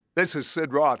This is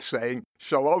Sid Roth saying,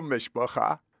 Shalom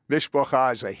Mishpacha.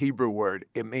 Mishpacha is a Hebrew word.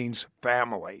 It means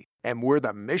family. And we're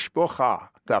the Mishpacha,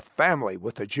 the family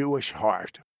with a Jewish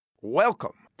heart.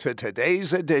 Welcome to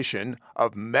today's edition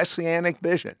of Messianic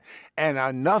Vision and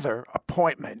another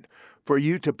appointment for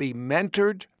you to be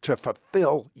mentored to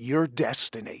fulfill your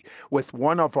destiny with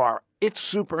one of our It's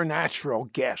Supernatural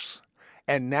guests.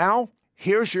 And now,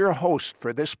 here's your host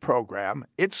for this program,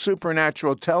 It's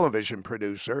Supernatural television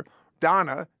producer,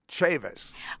 Donna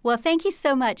Chavis. Well, thank you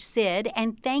so much, Sid,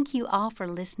 and thank you all for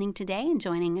listening today and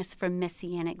joining us for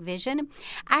Messianic Vision.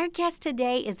 Our guest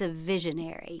today is a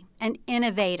visionary, an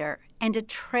innovator, and a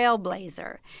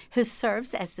trailblazer who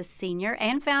serves as the senior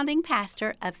and founding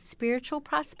pastor of Spiritual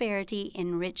Prosperity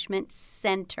Enrichment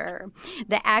Center,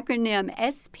 the acronym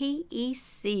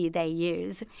SPEC they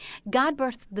use. God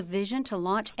birthed the vision to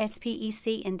launch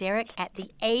SPEC in Derek at the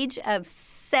age of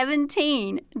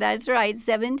 17. That's right,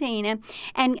 17.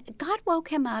 And God woke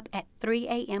him up at 3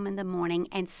 a.m. in the morning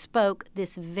and spoke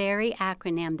this very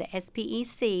acronym, the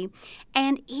SPEC,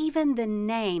 and even the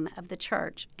name of the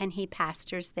church, and he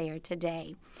pastors there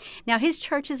today. Now, his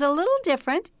church is a little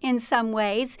different in some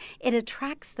ways. It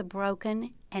attracts the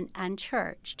broken and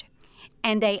unchurched.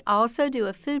 And they also do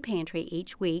a food pantry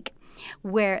each week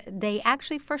where they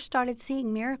actually first started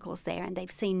seeing miracles there, and they've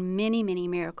seen many, many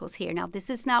miracles here. Now, this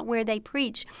is not where they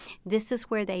preach. This is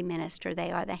where they minister.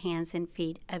 They are the hands and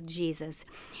feet of Jesus.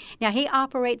 Now, he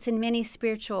operates in many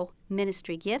spiritual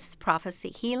ministry gifts, prophecy,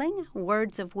 healing,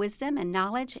 words of wisdom and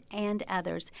knowledge, and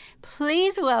others.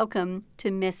 Please welcome to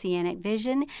Messianic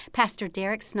Vision, Pastor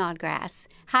Derek Snodgrass.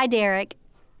 Hi, Derek.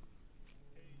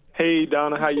 Hey,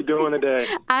 Donna, how you doing today?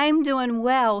 I'm doing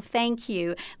well, thank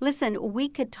you. Listen, we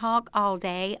could talk all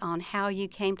day on how you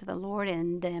came to the Lord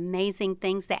and the amazing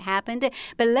things that happened,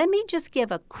 but let me just give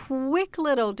a quick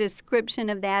little description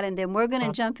of that, and then we're going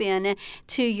to jump in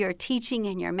to your teaching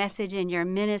and your message and your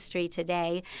ministry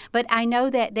today. But I know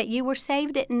that you were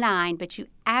saved at 9, but you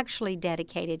actually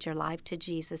dedicated your life to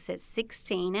Jesus at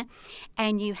 16,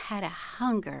 and you had a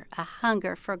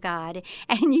hunger for God,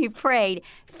 and you prayed,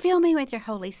 fill me with your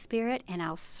Holy Spirit, and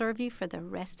I'll serve you for the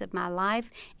rest of my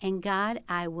life, and God,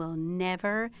 I will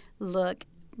never look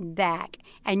back.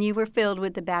 And you were filled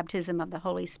with the baptism of the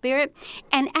Holy Spirit.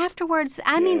 And afterwards,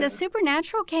 the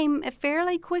supernatural came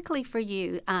fairly quickly for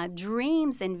you.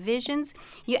 Dreams and visions.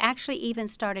 You actually even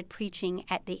started preaching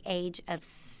at the age of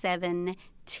 17.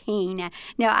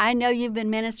 Now, I know you've been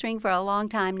ministering for a long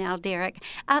time now, Derek.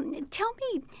 Tell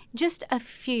me just a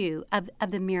few of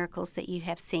the miracles that you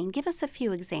have seen. Give us a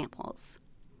few examples.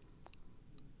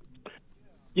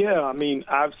 Yeah,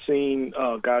 I've seen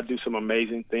God do some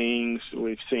amazing things.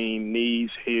 We've seen knees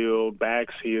healed,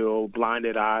 backs healed,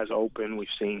 blinded eyes open. We've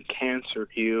seen cancer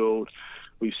healed.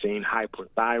 We've seen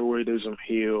hyperthyroidism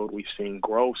healed. We've seen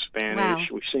growth vanish. Wow.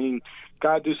 We've seen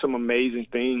God do some amazing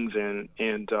things, and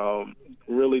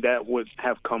really that would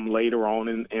have come later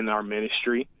on in our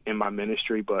ministry, in my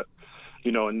ministry. But,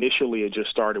 initially it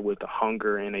just started with a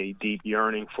hunger and a deep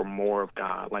yearning for more of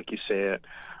God, like you said.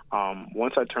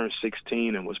 Once I turned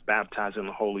 16 and was baptized in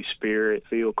the Holy Spirit,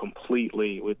 filled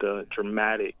completely with a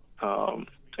dramatic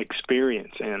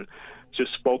experience, and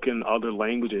just spoken other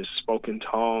languages, spoken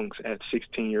tongues at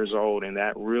 16 years old, and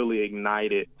that really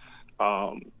ignited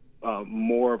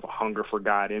more of a hunger for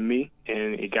God in me,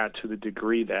 and it got to the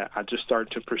degree that I just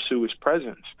started to pursue His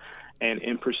presence. And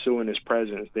in pursuing His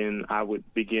presence, then I would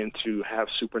begin to have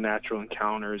supernatural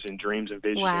encounters and dreams and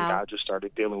visions, and God just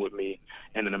started dealing with me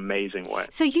in an amazing way.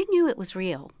 So you knew it was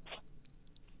real.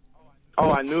 Oh,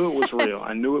 I knew it was real.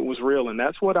 I knew it was real, and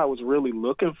that's what I was really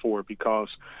looking for, because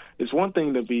it's one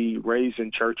thing to be raised in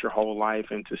church your whole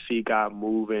life and to see God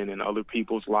moving in other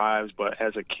people's lives, but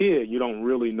as a kid, you don't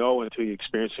really know until you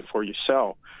experience it for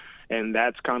yourself. And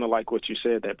that's kind of like what you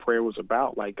said, that prayer was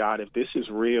about, like, God, if this is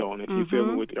real and if you fill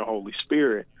me with your Holy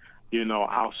Spirit,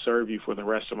 I'll serve you for the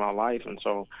rest of my life. And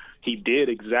so He did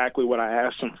exactly what I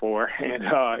asked Him for, and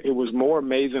it was more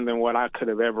amazing than what I could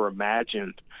have ever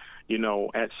imagined.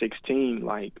 At 16,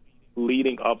 like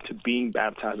leading up to being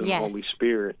baptized in the Holy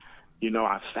Spirit,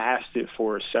 I fasted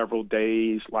for several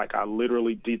days. Like I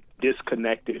literally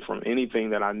disconnected from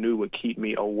anything that I knew would keep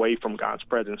me away from God's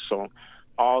presence. So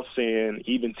all sin,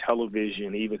 even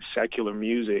television, even secular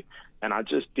music, and I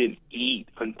just didn't eat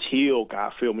until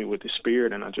God filled me with the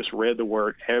Spirit, and I just read the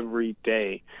Word every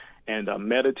day and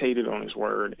meditated on His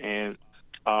Word. And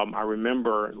I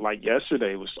remember, like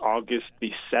yesterday, it was August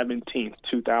the 17th,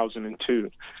 2002.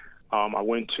 I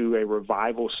went to a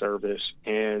revival service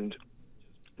and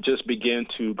just began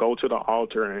to go to the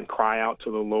altar and cry out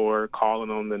to the Lord, calling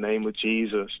on the name of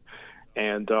Jesus.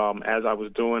 And as I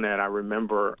was doing that, I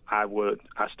remember I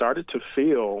started to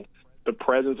feel the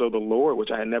presence of the Lord, which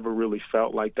I had never really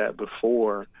felt like that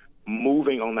before,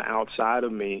 moving on the outside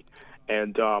of me.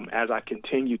 And as I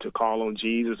continued to call on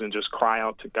Jesus and just cry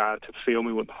out to God to fill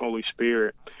me with the Holy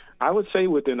Spirit, I would say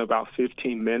within about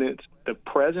 15 minutes, the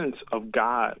presence of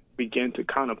God began to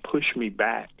kind of push me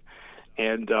back.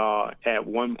 And at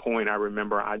one point, I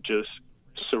remember I just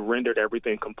surrendered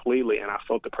everything completely, and I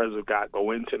felt the presence of God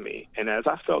go into me. And as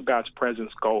I felt God's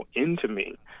presence go into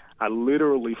me, I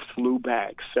literally flew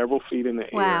back several feet in the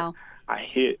Wow. air. I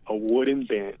hit a wooden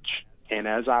bench. And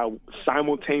as I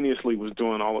simultaneously was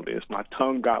doing all of this, my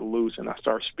tongue got loose and I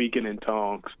started speaking in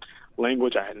tongues,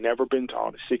 language I had never been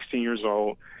taught at 16 years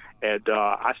old. And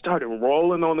I started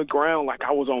rolling on the ground like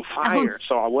I was on fire.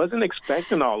 So I wasn't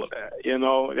expecting all of that, you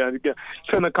know.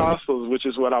 Pentecostals, which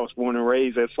is what I was born and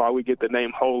raised, that's why we get the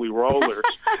name Holy Rollers.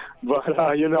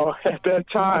 But, you know, at that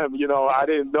time, you know, I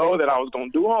didn't know that I was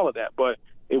going to do all of that. But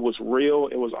it was real.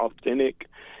 It was authentic.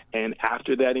 And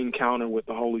after that encounter with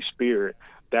the Holy Spirit,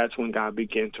 that's when God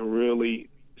began to really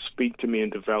speak to me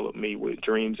and develop me with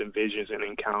dreams and visions and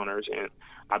encounters. And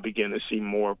I began to see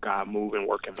more of God move and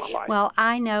work in my life. Well,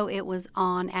 I know it was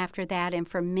on after that, and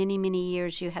for many, many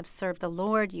years you have served the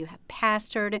Lord, you have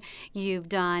pastored, you've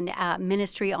done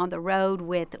ministry on the road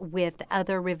with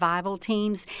other revival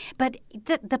teams. But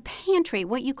the pantry,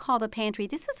 what you call the pantry,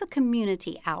 this was a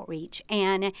community outreach,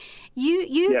 and you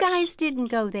Yes. guys didn't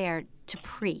go there to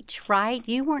preach, right?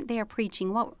 You weren't there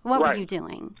preaching. What Right. were you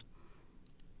doing?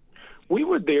 We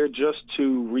were there just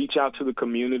to reach out to the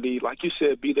community. Like you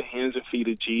said, be the hands and feet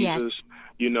of Jesus. Yes.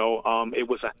 You know, it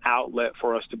was an outlet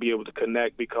for us to be able to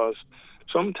connect, because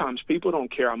sometimes people don't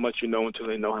care how much you know until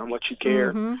they know how much you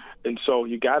care. Mm-hmm. And so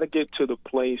you got to get to the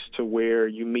place to where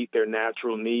you meet their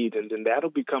natural need, and then that'll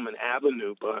become an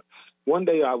avenue. But one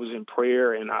day I was in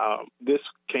prayer, and this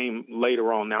came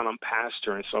later on. Now I'm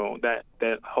pastor, and so that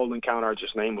whole encounter I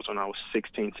just named was when I was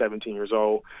 16, 17 years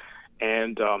old.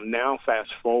 And now fast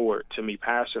forward to me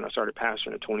pastoring. I started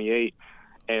pastoring at 28.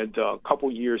 And a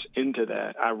couple years into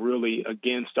that, I really,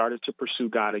 again, started to pursue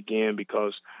God again,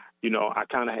 because, you know, I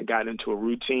kind of had gotten into a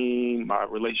routine. My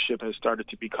relationship had started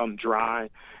to become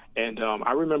dry. And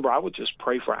I remember I would just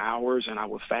pray for hours, and I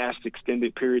would fast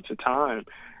extended periods of time.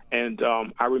 And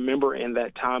I remember in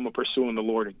that time of pursuing the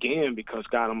Lord again, because,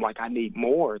 God, I'm like, I need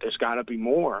more. There's got to be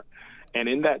more. And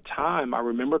in that time, I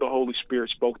remember the Holy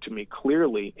Spirit spoke to me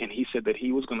clearly, and he said that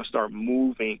he was going to start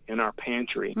moving in our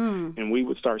pantry, and we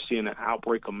would start seeing an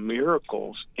outbreak of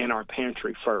miracles in our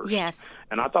pantry first. Yes.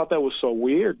 And I thought that was so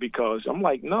weird, because I'm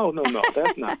like, no,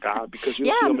 that's not God, because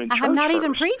you'll see him in church I'm not first.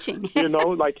 even preaching. You know,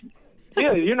 like,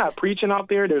 yeah, you're not preaching out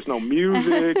there. There's no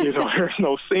music. You know, there's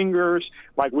no singers.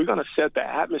 Like, we're going to set the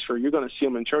atmosphere. You're going to see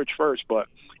him in church first. But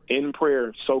in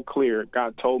prayer, so clear,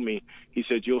 God told me, he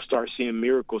said, you'll start seeing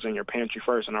miracles in your pantry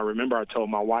first. And I remember I told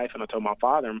my wife and I told my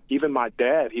father, even my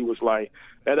dad, he was like,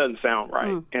 that doesn't sound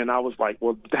right. And I was like,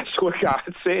 well, that's what God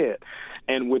said.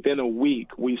 And within a week,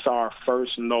 we saw our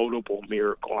first notable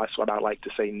miracle. That's what I like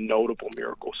to say, notable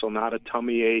miracle. So not a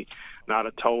tummy ache, not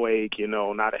a toe ache, you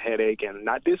know, not a headache, and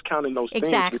not discounting those things,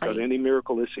 because any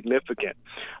miracle is significant.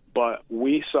 But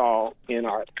we saw in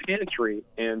our pantry,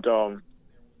 and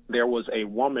there was a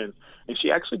woman, and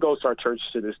she actually goes to our church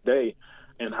to this day,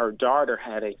 and her daughter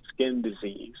had a skin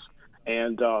disease.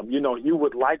 And, you know, you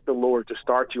would like the Lord to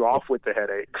start you off with the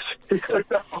headaches.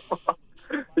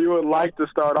 You would like to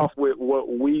start off with what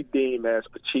we deem as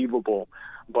achievable.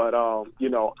 But, you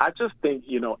know, I just think,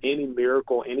 you know, any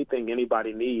miracle, anything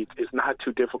anybody needs is not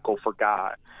too difficult for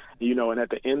God. You know, and at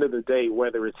the end of the day,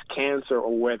 whether it's cancer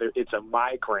or whether it's a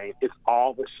migraine, it's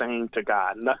all the same to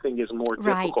God. Nothing is more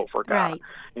difficult for God. Right.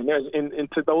 And there's,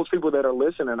 and to those people that are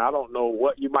listening, I don't know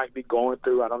what you might be going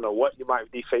through. I don't know what you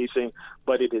might be facing,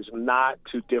 but it is not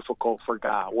too difficult for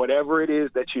God. Whatever it is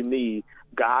that you need,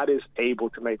 God is able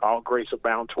to make all grace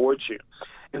abound towards you.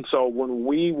 And so when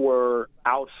we were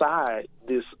outside,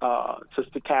 this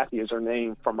Sister Kathy is her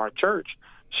name, from our church,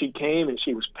 she came and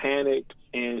she was panicked,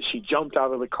 and she jumped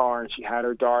out of the car, and she had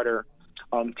her daughter,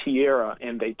 Tiara,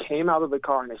 and they came out of the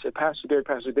car, and they said, Pastor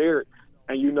Derek.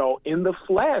 And, you know, in the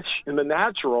flesh, in the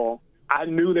natural, I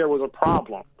knew there was a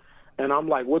problem. And I'm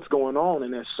like, what's going on?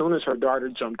 And as soon as her daughter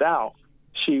jumped out,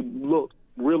 she looked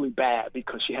really bad,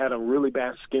 because she had a really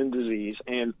bad skin disease,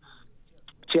 and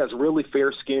she has really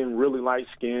fair skin, really light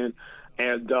skin.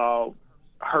 And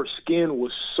her skin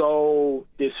was so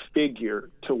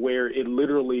disfigured to where it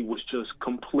literally was just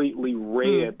completely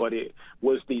red, but it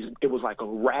was like a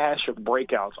rash of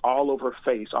breakouts all over her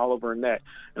face, all over her neck.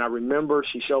 And I remember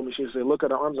she showed me, she said, look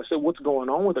at her arms. I said, what's going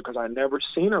on with her? Because I'd never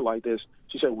seen her like this.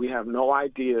 She said, we have no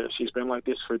idea. She's been like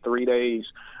this for 3 days.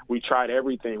 We tried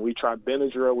everything. We tried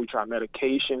Benadryl. We tried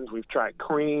medications. We've tried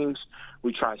creams.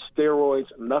 We tried steroids.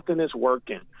 Nothing is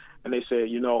working. And they said,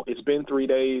 it's been 3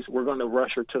 days. We're going to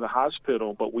rush her to the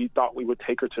hospital, but we thought we would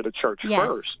take her to the church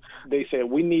first. They said,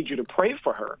 we need you to pray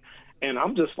for her. And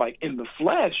I'm just like in the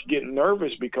flesh getting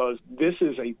nervous because this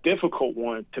is a difficult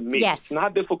one to me. Yes. It's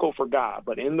not difficult for God,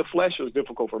 but in the flesh it was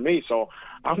difficult for me. So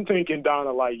I'm thinking,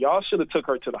 Donna, like, y'all should have took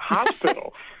her to the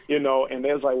hospital, and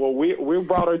they was like, well, we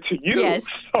brought her to you. Yes.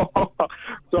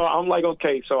 So I'm like,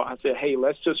 okay. So I said, hey,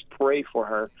 let's just pray for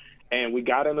her. And we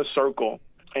got in a circle.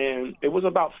 And it was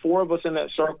about 4 of us in that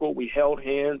circle. We held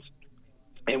hands,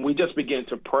 and we just began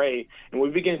to pray. And we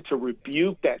began to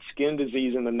rebuke that skin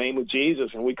disease in the name of Jesus,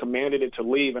 and we commanded it to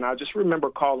leave. And I just remember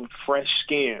calling fresh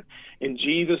skin. In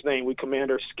Jesus' name, we command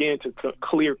our skin to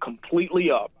clear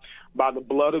completely up by the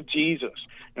blood of Jesus.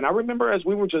 And I remember as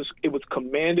we were it was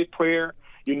commanded prayer,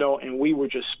 and we were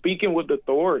just speaking with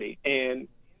authority. And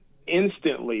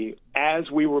instantly, as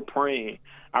we were praying,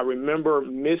 I remember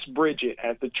Miss Bridget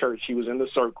at the church. She was in the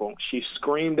circle. She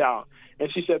screamed out,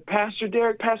 and she said, Pastor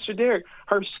Derek,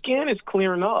 her skin is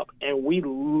clearing up. And we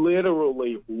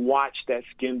literally watched that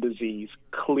skin disease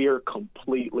clear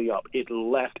completely up. It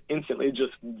left instantly. It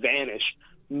just vanished.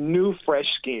 New, fresh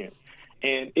skin.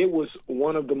 And it was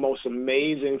one of the most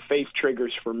amazing faith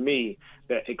triggers for me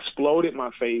that exploded my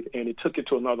faith, and it took it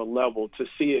to another level to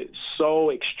see it so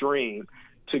extreme,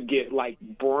 to get like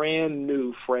brand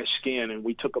new fresh skin. And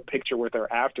we took a picture with her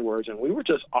afterwards, and we were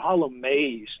just all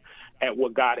amazed at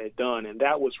what God had done. And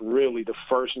that was really the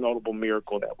first notable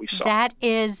miracle that we saw. That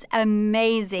is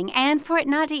amazing. And for it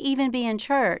not to even be in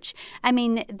church. I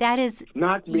mean, that is,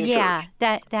 not to be in church.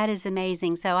 that is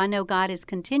amazing. So I know God is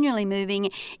continually moving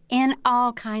in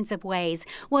all kinds of ways.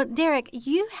 Well, Derek,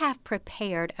 you have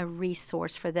prepared a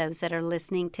resource for those that are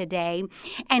listening today.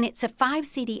 And it's a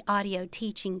 5-CD audio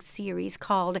teaching series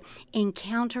called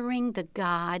Encountering the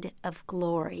God of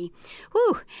Glory.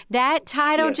 Whew, that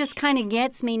title just kind of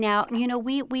gets me now.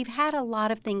 We've had a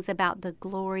lot of things about the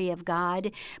glory of God,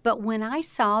 but when I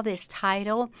saw this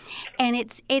title, and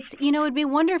it's it'd be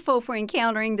wonderful for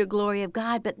encountering the glory of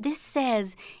God, but this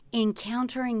says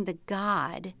encountering the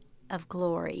God of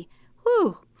glory.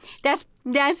 Whew. That's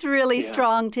really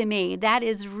strong to me. That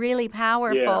is really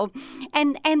powerful.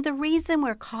 Yeah. And the reason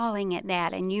we're calling it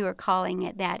that, and you are calling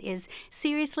it that, is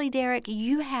seriously, Derek,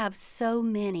 you have so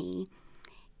many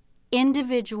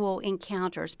individual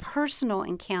encounters, personal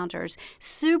encounters,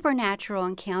 supernatural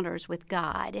encounters with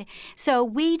God. So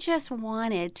we just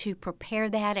wanted to prepare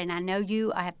that, and I know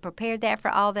you have prepared that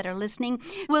for all that are listening.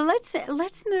 Well,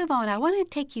 let's move on. I want to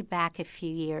take you back a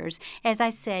few years. As I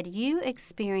said, you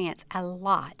experience a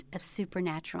lot of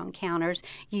supernatural encounters.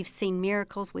 You've seen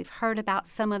miracles. We've heard about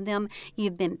some of them.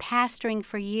 You've been pastoring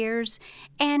for years.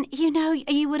 And,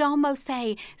 you would almost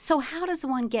say, so how does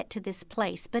one get to this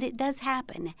place? But it does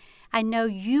happen. I know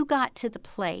you got to the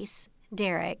place,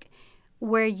 Derek,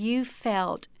 where you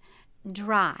felt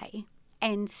dry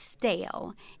and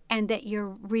stale, and that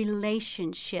your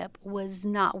relationship was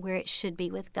not where it should be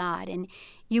with God, and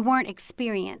you weren't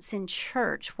experiencing in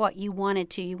church what you wanted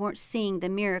to. You weren't seeing the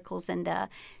miracles and the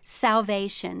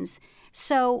salvations.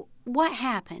 So what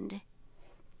happened?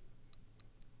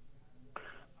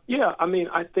 Yeah,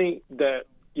 I think that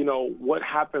what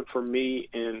happened for me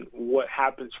and what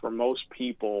happens for most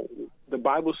people, the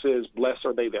Bible says, blessed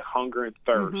are they that hunger and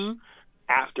thirst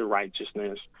after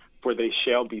righteousness, for they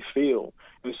shall be filled.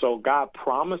 And so God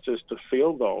promises to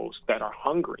fill those that are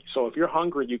hungry. So if you're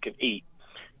hungry, you can eat.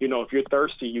 If you're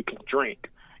thirsty, you can drink.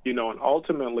 And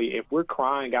ultimately, if we're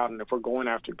crying out and if we're going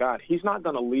after God, he's not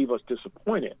going to leave us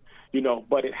disappointed,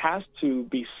 but it has to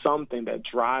be something that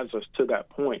drives us to that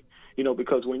point.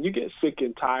 Because when you get sick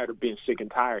and tired of being sick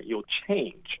and tired, you'll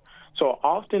change. So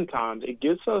oftentimes it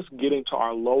gets us getting to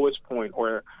our lowest point,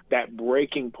 or that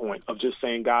breaking point of just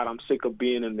saying, God, I'm sick of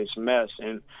being in this mess.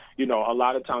 And, a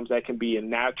lot of times that can be in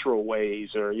natural ways,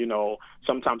 or,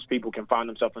 sometimes people can find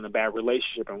themselves in a bad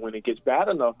relationship. And when it gets bad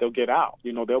enough, they'll get out.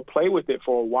 They'll play with it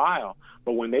for a while.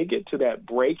 But when they get to that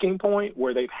breaking point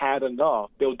where they've had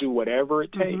enough, they'll do whatever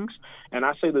it takes. And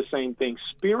I say the same thing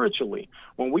spiritually.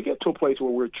 When we get to a place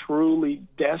where we're truly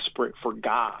desperate for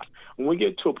God, when we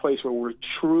get to a place where we're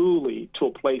truly truly to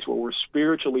a place where we're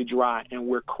spiritually dry and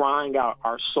we're crying out.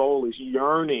 Our soul is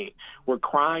yearning. We're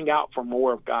crying out for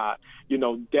more of God.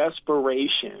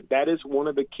 Desperation. That is one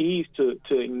of the keys to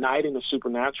igniting the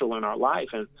supernatural in our life.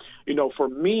 And, for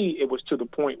me, it was to the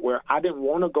point where I didn't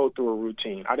want to go through a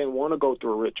routine. I didn't want to go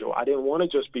through a ritual. I didn't want to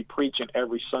just be preaching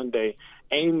every Sunday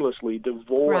aimlessly,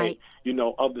 devoid, right.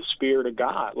 Of the Spirit of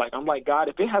God. I'm like, God,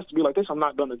 if it has to be like this, I'm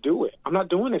not going to do it. I'm not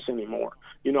doing this anymore.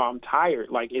 I'm tired.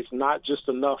 It's not just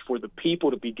enough for the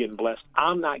people to be getting blessed.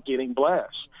 I'm not getting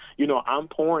blessed. I'm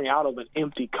pouring out of an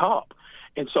empty cup.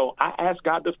 And so I asked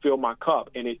God to fill my cup,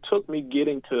 and it took me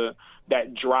getting to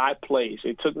that dry place.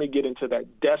 It took me getting to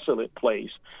that desolate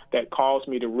place that caused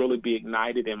me to really be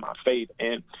ignited in my faith.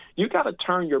 And you got to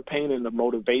turn your pain into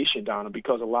motivation, Donna,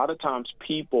 because a lot of times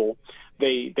people,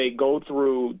 they go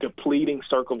through depleting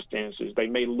circumstances. They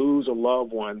may lose a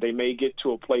loved one. They may get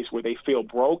to a place where they feel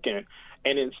broken.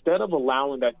 And instead of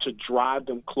allowing that to drive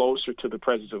them closer to the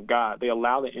presence of God, they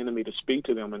allow the enemy to speak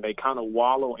to them, and they kind of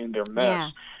wallow in their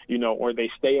mess, or they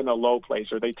stay in a low place,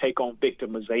 or they take on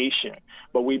victimization.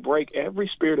 But we break every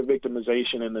spirit of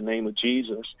victimization in the name of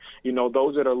Jesus.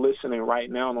 Those that are listening right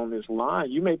now on this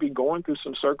line, you may be going through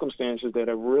some circumstances that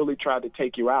have really tried to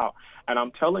take you out. And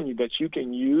I'm telling you that you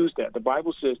can use that. The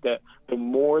Bible says that the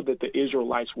more that the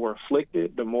Israelites were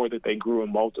afflicted, the more that they grew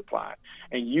and multiplied.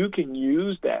 And you can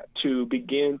use that to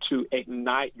begin to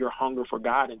ignite your hunger for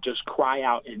God and just cry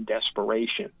out in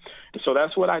desperation. And so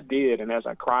that's what I did. And as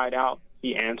I cried out,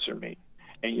 he answered me.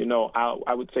 And,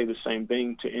 I would say the same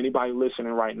thing to anybody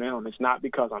listening right now. And it's not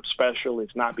because I'm special.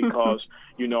 It's not because,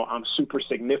 I'm super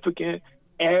significant.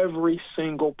 Every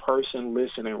single person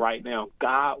listening right now,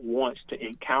 God wants to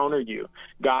encounter you.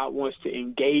 God wants to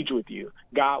engage with you.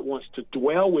 God wants to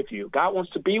dwell with you. God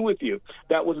wants to be with you.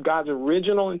 That was God's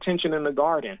original intention in the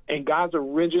garden. And God's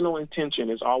original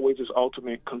intention is always his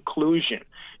ultimate conclusion.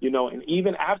 And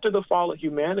even after the fall of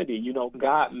humanity,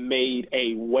 God made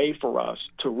a way for us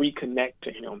to reconnect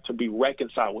to him, to be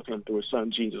reconciled with him through his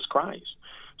son, Jesus Christ.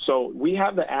 So we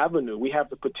have the avenue, we have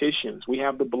the petitions, we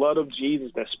have the blood of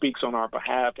Jesus that speaks on our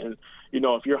behalf. And,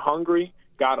 if you're hungry,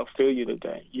 God will fill you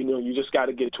today. You just got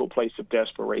to get to a place of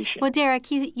desperation. Well,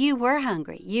 Derek, you were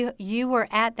hungry. You were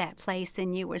at that place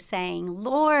and you were saying,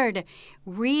 Lord,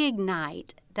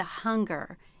 reignite the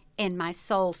hunger in my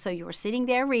soul. So you were sitting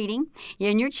there reading, you're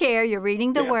in your chair, you're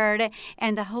reading the Word,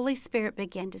 and the Holy Spirit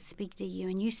began to speak to you.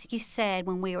 And you said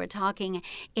when we were talking,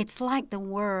 it's like the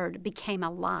Word became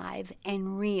alive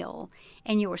and real.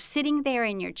 And you were sitting there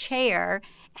in your chair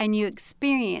and you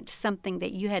experienced something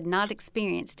that you had not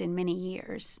experienced in many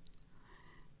years.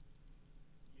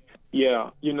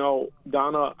 Yeah,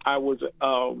 Donna, I was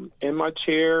in my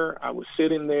chair, I was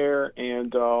sitting there,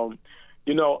 and,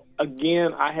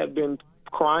 again, I had been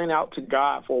crying out to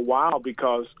God for a while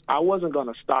because I wasn't going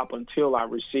to stop until I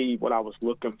received what I was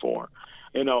looking for.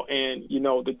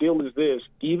 The deal is this: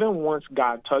 even once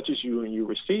God touches you and you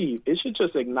receive, it should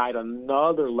just ignite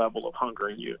another level of hunger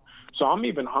in you. So I'm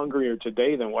even hungrier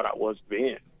today than what I was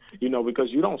then, because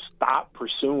you don't stop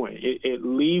pursuing. It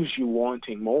leaves you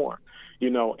wanting more,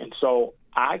 and so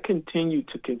I continued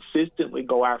to consistently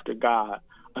go after God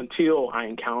until I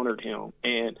encountered him,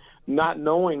 and not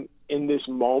knowing in this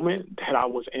moment that I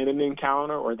was in an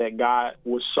encounter or that God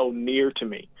was so near to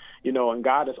me, and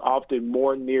God is often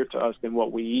more near to us than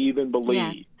what we even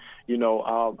believe.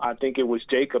 Yeah. I think it was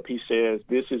Jacob. He says,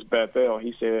 this is Bethel.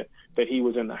 He said that he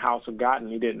was in the house of God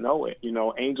and he didn't know it.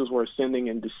 Angels were ascending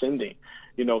and descending.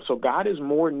 So God is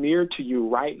more near to you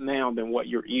right now than what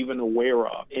you're even aware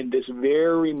of in this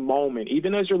very moment.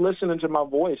 Even as you're listening to my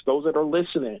voice, those that are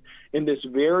listening, in this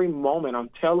very moment, I'm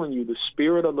telling you, the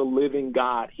Spirit of the living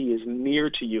God, he is near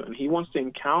to you, and he wants to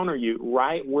encounter you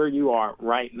right where you are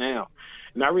right now.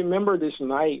 And I remember this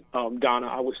night, Donna,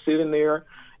 I was sitting there,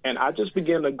 and I just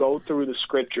began to go through the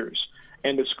scriptures,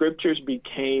 and the scriptures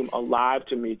became alive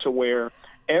to me to where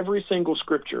every single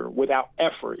scripture without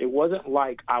effort. It wasn't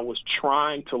like I was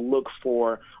trying to look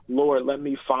for, Lord, let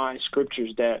me find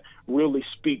scriptures that really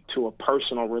speak to a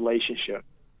personal relationship.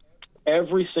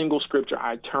 Every single scripture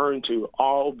I turned to,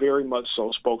 all very much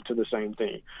so spoke to the same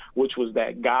thing, which was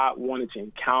that God wanted to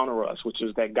encounter us, which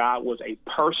is that God was a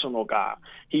personal God.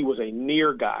 He was a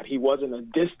near God. He wasn't a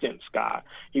distance God.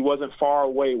 He wasn't far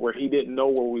away where he didn't know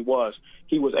where we was.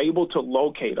 He was able to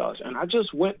locate us. And I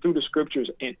just went through the scriptures,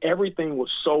 and everything was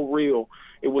so real.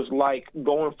 It was like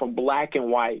going from black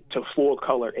and white to full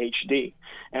color HD.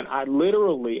 And I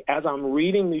literally, as I'm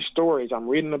reading these stories, I'm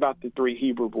reading about the 3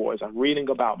 Hebrew boys, I'm reading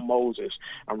about Moses, Moses.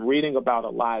 I'm reading about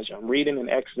Elijah. I'm reading in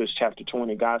Exodus chapter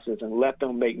 20, God says, and let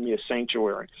them make me a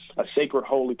sanctuary, a sacred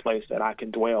holy place that I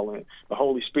can dwell in. The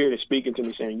Holy Spirit is speaking to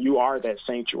me saying, you are that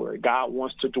sanctuary. God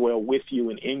wants to dwell with you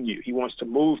and in you. He wants to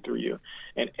move through you.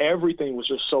 And everything was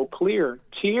just so clear.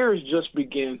 Tears just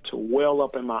began to well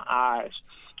up in my eyes,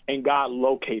 and God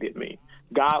located me.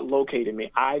 God located me.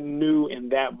 I knew in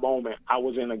that moment I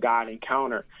was in a God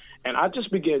encounter, and I just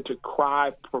began to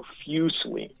cry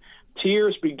profusely.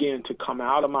 Tears began to come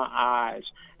out of my eyes,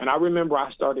 and I remember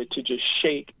I started to just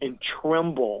shake and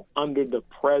tremble under the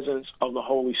presence of the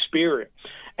Holy Spirit.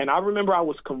 And I remember I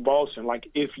was convulsing. Like,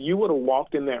 if you would have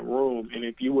walked in that room and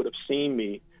if you would have seen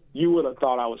me, you would have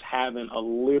thought I was having a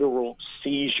literal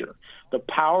seizure. The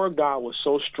power of God was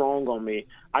so strong on me,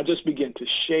 I just began to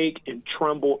shake and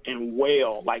tremble and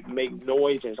wail, like make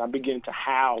noises. I began to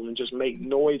howl and just make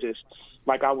noises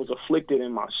like I was afflicted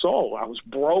in my soul. I was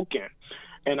broken.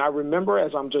 And I remember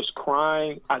as I'm just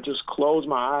crying, I just closed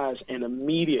my eyes and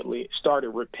immediately started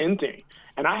repenting.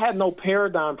 And I had no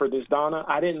paradigm for this, Donna.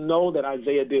 I didn't know that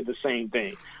Isaiah did the same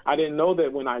thing. I didn't know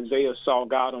that when Isaiah saw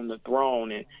God on the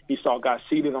throne and he saw God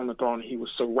seated on the throne and he was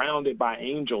surrounded by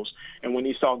angels. And when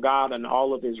he saw God and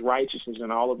all of his righteousness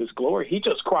and all of his glory, he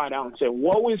just cried out and said,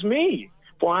 woe is me,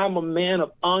 for I am a man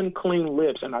of unclean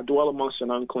lips and I dwell amongst an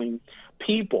unclean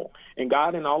people. And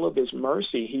God, in all of his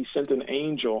mercy, he sent an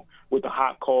angel with a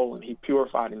hot coal and he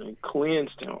purified him and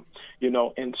cleansed him,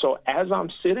 And so as I'm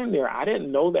sitting there, I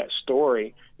didn't know that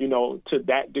story, to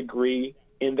that degree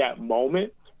in that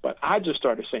moment. But I just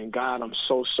started saying, God, I'm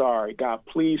so sorry. God,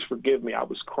 please forgive me. I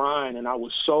was crying and I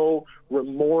was so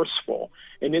remorseful.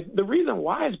 And the reason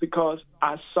why is because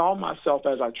I saw myself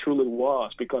as I truly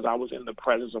was, because I was in the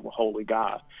presence of a holy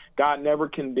God. God never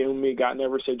condemned me. God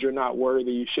never said, you're not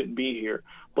worthy. You shouldn't be here.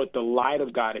 But the light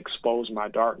of God exposed my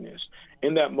darkness.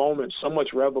 In that moment, so much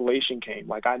revelation came.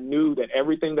 Like, I knew that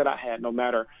everything that I had, no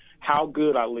matter how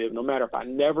good I lived, no matter if I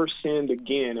never sinned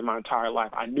again in my entire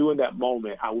life, I knew in that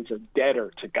moment I was a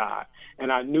debtor to God.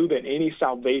 And I knew that any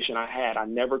salvation I had, I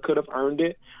never could have earned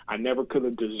it. I never could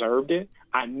have deserved it.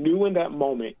 I knew in that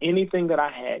moment anything that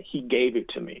I had, he gave it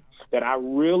to me. That I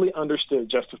really understood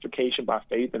justification by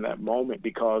faith in that moment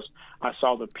because I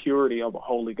saw the purity of a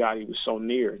holy God. He was so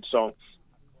near. And so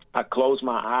I closed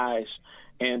my eyes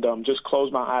and just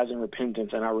closed my eyes in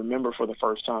repentance. And I remember for the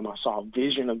first time I saw a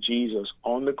vision of Jesus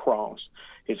on the cross.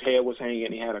 His head was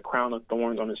hanging. He had a crown of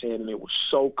thorns on his head, and it was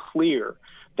so clear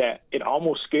that it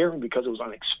almost scared me because it was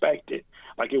unexpected.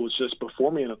 Like, it was just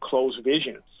before me in a closed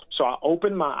vision. So I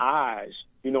opened my eyes,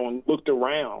 and looked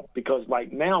around because,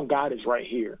 like, now God is right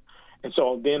here. And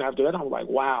so then after that, I was like,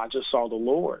 wow, I just saw the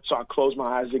Lord. So I closed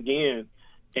my eyes again,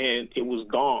 and it was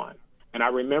gone. And I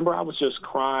remember I was just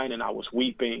crying and I was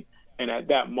weeping. And at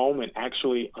that moment,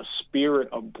 actually, a spirit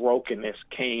of brokenness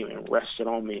came and rested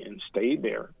on me and stayed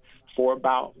there for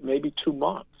about maybe 2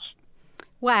 months.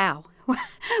 Wow.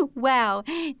 Wow.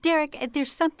 Derek,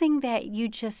 there's something that you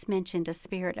just mentioned, a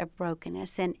spirit of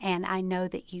brokenness. And I know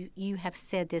that you have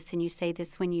said this, and you say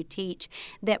this when you teach,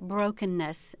 that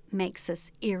brokenness makes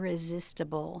us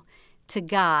irresistible to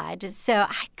God. So,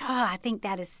 I think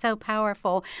that is so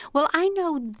powerful. Well, I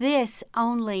know this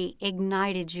only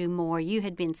ignited you more. You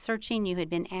had been searching, you had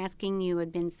been asking, you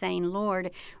had been saying,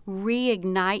 Lord,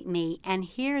 reignite me. And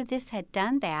here this had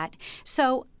done that.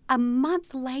 So a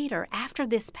month later, after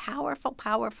this powerful,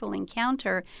 powerful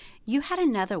encounter, you had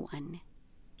another one.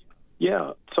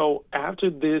 Yeah. So after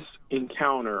this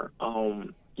encounter,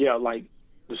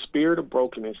 the spirit of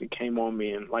brokenness, it came on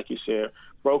me. And like you said,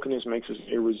 brokenness makes us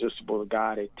irresistible to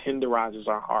God. It tenderizes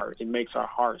our heart. It makes our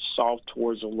heart soft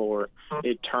towards the Lord.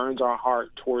 It turns our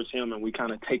heart towards him, and we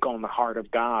kind of take on the heart of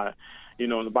God.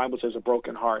 And the Bible says a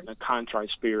broken heart and a contrite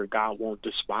spirit God won't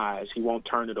despise. He won't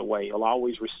turn it away. He'll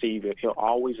always receive it. He'll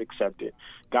always accept it.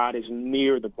 God is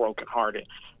near the brokenhearted.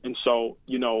 And so,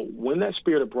 when that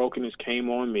spirit of brokenness came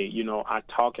on me, I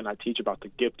talk and I teach about the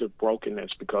gift of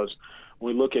brokenness, because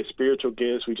when we look at spiritual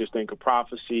gifts, we just think of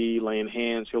prophecy, laying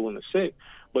hands, healing the sick.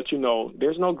 But,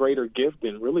 there's no greater gift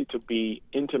than really to be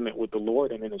intimate with the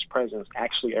Lord and in his presence.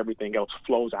 Actually, everything else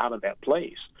flows out of that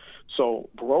place. So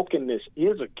brokenness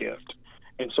is a gift.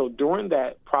 And so during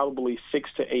that probably 6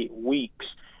 to 8 weeks,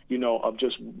 of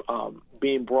just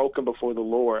being broken before the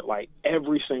Lord, like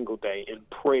every single day in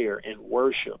prayer and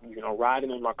worship,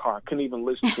 riding in my car, I couldn't even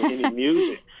listen to any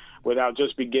music without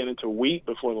just beginning to weep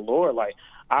before the Lord. Like,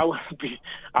 I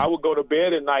would go to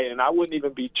bed at night and I wouldn't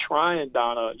even be trying,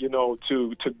 Donna,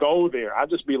 to go there. I'd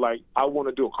just be like, I want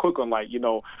to do a quick one, like,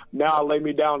 now I lay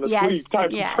me down to sleep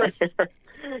type of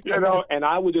prayer. And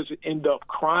I would just end up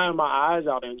crying my eyes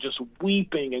out and just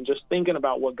weeping and just thinking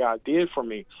about what God did for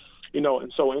me.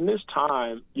 And so in this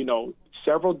time,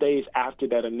 several days after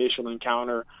that initial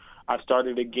encounter, I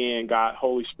started again,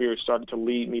 Holy Spirit started to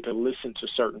lead me to listen to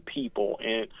certain people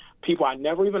and people I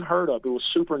never even heard of. It was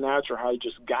supernatural how he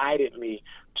just guided me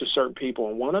to certain people.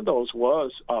 And one of those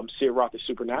was Sid Roth, the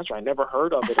Supernatural. I never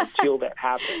heard of it until that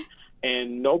happened.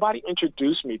 And nobody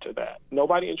introduced me to that.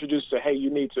 Nobody introduced hey, you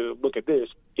need to look at this.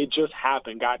 It just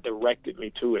happened. God directed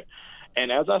me to it.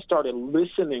 And as I started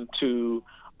listening to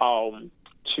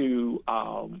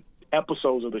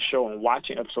episodes of the show and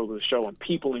watching episodes of the show and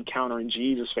people encountering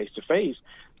Jesus face to face,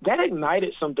 that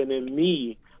ignited something in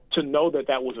me to know that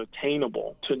was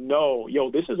attainable, to know,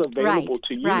 this is available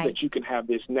to you, that you can have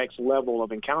this next level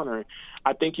of encountering.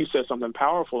 I think you said something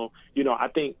powerful. I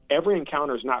think every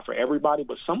encounter is not for everybody,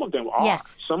 but some of them are.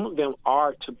 Yes. Some of them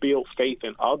are to build faith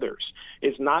in others.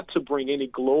 It's not to bring any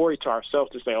glory to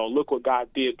ourselves to say, oh, look what God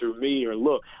did through me, or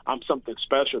look, I'm something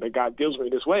special that God deals with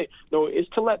me this way. No, it's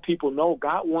to let people know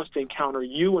God wants to encounter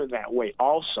you in that way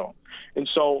also. And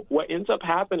so what ends up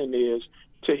happening is,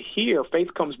 to hear,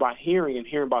 faith comes by hearing and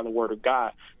hearing by the word of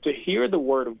God. To hear the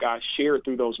word of God shared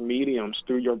through those mediums,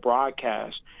 through your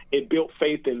broadcast, it built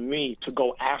faith in me to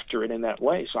go after it in that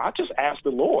way. So I just asked the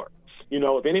Lord,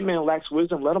 if any man lacks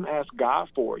wisdom, let him ask God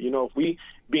for it. If we,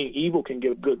 being evil, can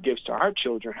give good gifts to our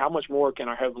children, how much more can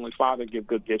our Heavenly Father give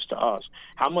good gifts to us?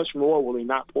 How much more will he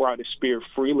not pour out his Spirit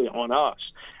freely on us?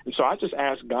 And so I just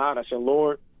asked God, I said,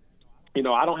 Lord,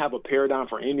 I don't have a paradigm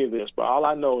for any of this, but all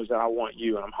I know is that I want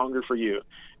you, and I'm hungry for you.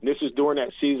 And this is during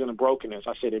that season of brokenness.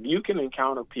 I said, if you can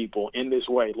encounter people in this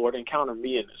way, Lord, encounter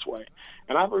me in this way.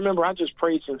 And I remember I just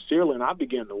prayed sincerely, and I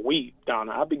began to weep,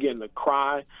 Donna. I began to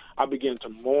cry. I began to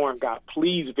mourn. God,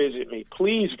 please visit me.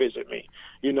 Please visit me.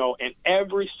 And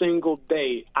every single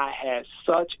day I had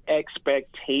such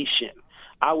expectation.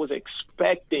 I was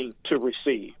expecting to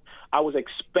receive. I was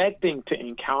expecting to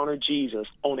encounter Jesus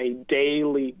on a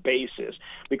daily basis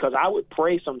because I would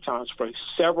pray sometimes for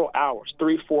several hours,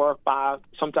 3, 4, 5,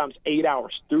 sometimes 8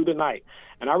 hours through the night.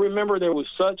 And I remember there was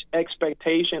such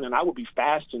expectation, and I would be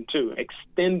fasting too,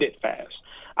 extended fast.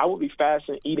 I would be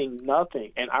fasting, eating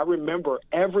nothing. And I remember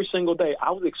every single day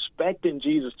I was expecting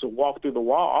Jesus to walk through the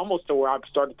wall, almost to where I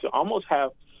started to almost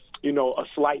have a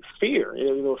slight fear.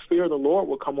 Fear of the Lord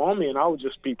would come on me, and I would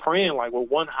just be praying like with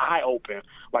one eye open,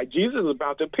 like Jesus is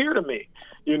about to appear to me,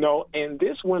 And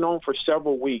this went on for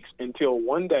several weeks until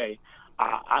one day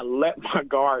I let my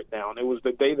guard down. It was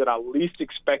the day that I least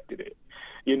expected it,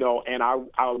 and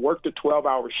I worked a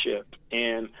 12-hour shift,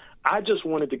 and I just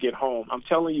wanted to get home. I'm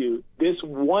telling you, this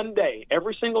one day,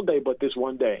 every single day but this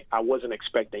one day, I wasn't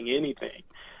expecting anything.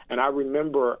 And I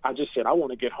remember I just said, I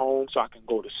want to get home so I can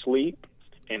go to sleep.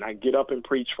 And I get up and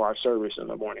preach for our service in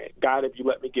the morning. God, if you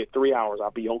let me get 3 hours,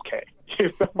 I'll be okay.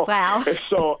 Wow. And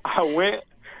so I went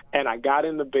and I got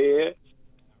in the bed,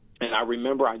 and I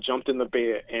remember I jumped in the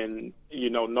bed, and,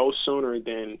 no sooner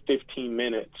than 15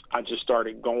 minutes, I just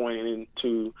started going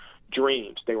into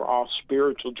dreams. They were all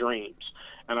spiritual dreams.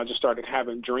 And I just started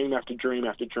having dream after dream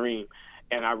after dream.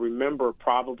 And I remember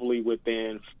probably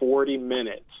within 40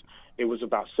 minutes, it was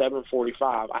about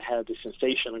 7:45. I had the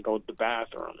sensation to go to the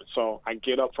bathroom. And so I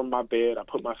get up from my bed, I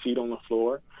put my feet on the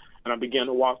floor, and I began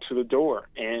to walk to the door.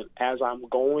 And as I'm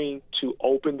going to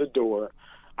open the door,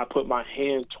 I put my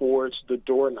hand towards the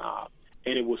doorknob,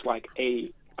 and it was like a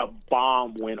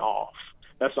bomb went off.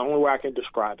 That's the only way I can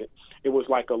describe it. It was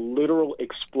like a literal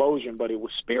explosion, but it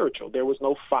was spiritual. There was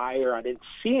no fire. I didn't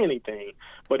see anything,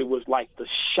 but it was like the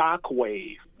shock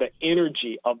wave, the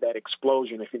energy of that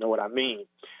explosion, if you know what I mean.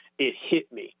 It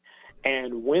hit me.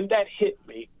 And when that hit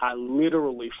me, I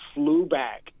literally flew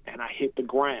back and I hit the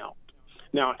ground.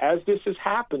 Now, as this is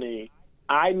happening,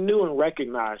 I knew and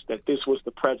recognized that this was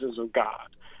the presence of God.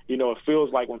 It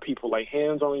feels like when people lay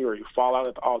hands on you or you fall out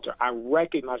at the altar, I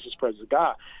recognize this presence of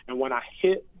God. And when I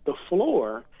hit the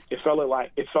floor, it felt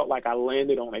like I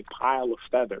landed on a pile of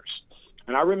feathers.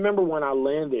 And I remember when I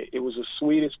landed, it was the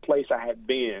sweetest place I had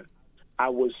been. I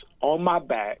was on my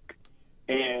back,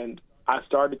 and I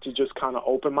started to just kind of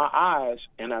open my eyes.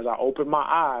 And as I opened my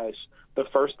eyes, the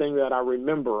first thing that I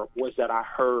remember was that I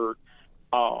heard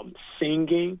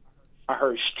singing. I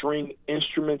heard string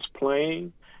instruments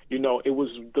playing. It was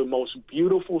the most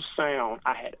beautiful sound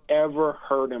I had ever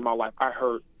heard in my life. I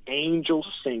heard angels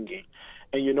singing.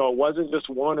 And, it wasn't just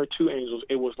one or two angels.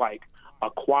 It was like a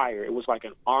choir. It was like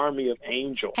an army of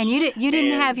angels. And you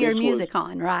didn't have your music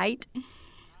on, right?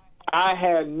 I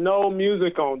had no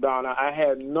music on, Donna.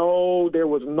 There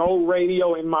was no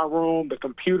radio in my room. The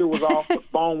computer was off. The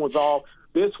phone was off.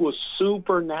 This was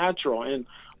supernatural. And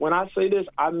when I say this,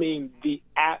 I mean the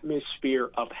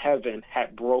atmosphere of heaven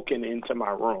had broken into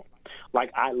my room.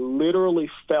 Like I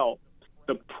literally felt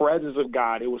the presence of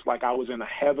God. It was like I was in a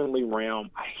heavenly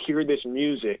realm. I hear this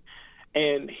music.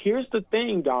 And here's the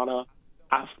thing, Donna.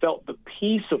 I felt the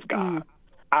peace of God.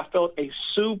 I felt a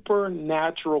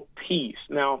supernatural peace.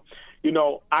 Now,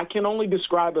 I can only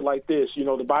describe it like this.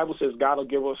 The Bible says God will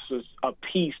give us a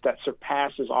peace that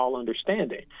surpasses all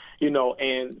understanding,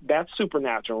 and that's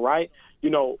supernatural, right?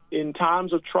 In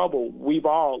times of trouble, we've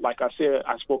all, like I said,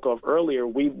 I spoke of earlier,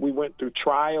 we went through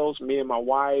trials, me and my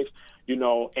wife,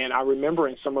 and I remember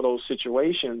in some of those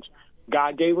situations,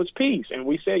 God gave us peace. And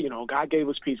we said, God gave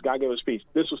us peace. God gave us peace.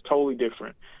 This was totally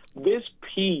different. This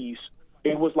peace,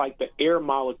 it was like the air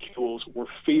molecules were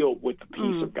filled with the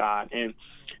peace of God. And,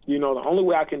 the only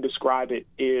way I can describe it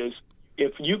is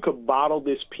if you could bottle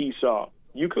this peace up,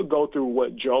 you could go through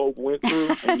what Job went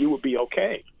through and you would be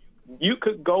okay. You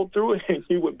could go through it and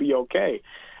you would be okay.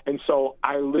 And so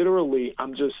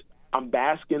I'm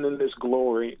basking in this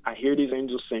glory. I hear these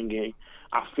angels singing.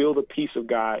 I feel the peace of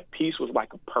God. Peace was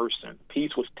like a person.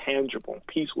 Peace was tangible.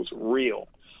 Peace was real.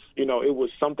 It was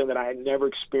something that I had never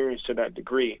experienced to that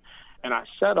degree. And I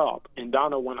sat up, and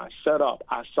Donna, when I sat up,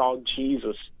 I saw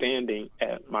Jesus standing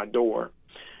at my door.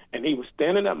 And he was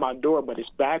standing at my door, but his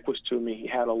back was to me. He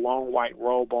had a long white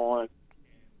robe on,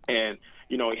 and,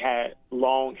 he had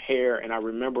long hair. And I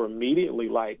remember immediately,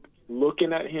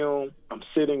 looking at him. I'm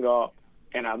sitting up,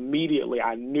 and immediately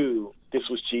I knew this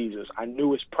was Jesus. I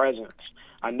knew his presence.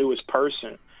 I knew his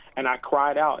person. And I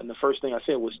cried out, and the first thing I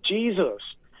said was, Jesus.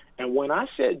 And when I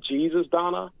said Jesus,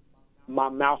 Donna, my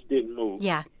mouth didn't move.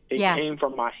 Yeah. It came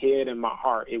from my head and my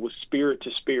heart. It was spirit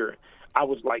to spirit. I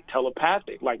was like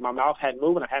telepathic. Like my mouth hadn't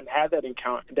moved. I hadn't had that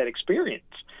encounter, that experience.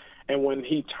 And when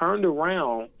he turned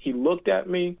around, he looked at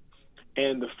me,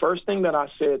 and the first thing that I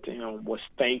said to him was,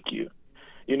 thank you.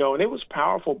 And it was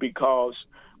powerful because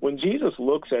when Jesus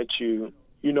looks at you,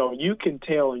 you can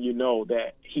tell and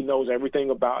that he knows everything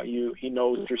about you. He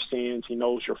knows your sins. He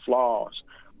knows your flaws.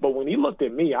 But when he looked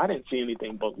at me, I didn't see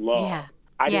anything but love. Yeah.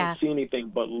 I didn't see anything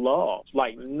but love.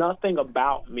 Like nothing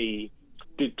about me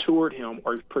detoured him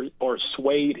or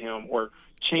swayed him or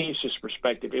changed his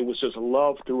perspective. It was just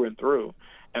love through and through.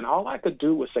 And all I could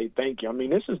do was say thank you. I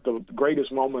mean, this is the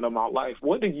greatest moment of my life.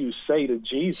 What do you say to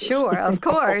Jesus? Sure, of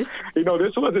course. This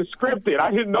wasn't scripted.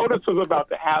 I didn't know this was about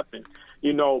to happen,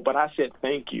 but I said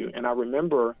thank you. And I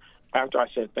remember after I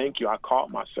said thank you, I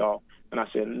caught myself and I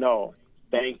said, no,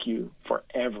 thank you for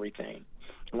everything.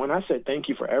 And when I said thank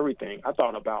you for everything, I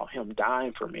thought about him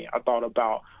dying for me. I thought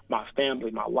about my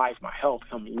family, my life, my health,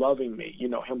 him loving me,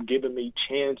 him giving me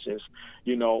chances,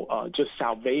 just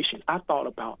salvation. I thought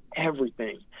about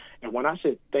everything. And when I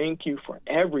said thank you for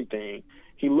everything,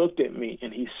 he looked at me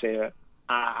and he said,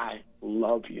 I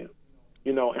love you.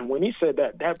 And when he said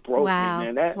that, that broke me,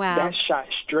 man. That shot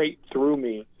straight through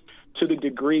me to the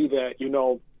degree that,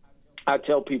 I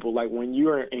tell people, like, when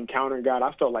you're encountering God,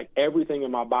 I felt like everything in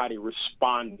my body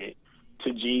responded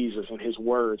to Jesus and his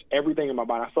words. Everything in my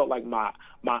body. I felt like my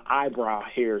eyebrow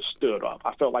hair stood up.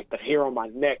 I felt like the hair on my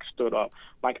neck stood up.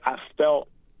 Like I felt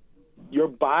your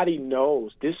body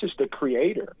knows this is the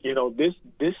creator.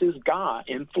 This is God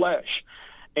in flesh.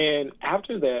 And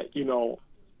after that,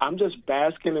 I'm just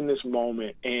basking in this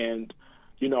moment, and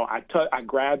I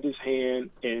grabbed his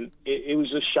hand, and it was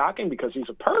just shocking because he's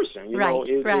a person.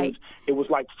 It was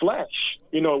like flesh.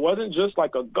 It wasn't just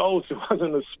like a ghost. It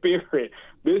wasn't a spirit.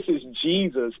 This is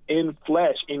Jesus in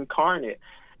flesh, incarnate.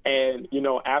 And,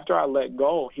 after I let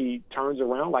go, he turns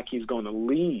around like he's going to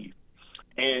leave.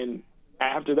 And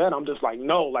after that, I'm just like,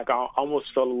 no, like I almost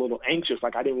felt a little anxious.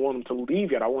 Like I didn't want him to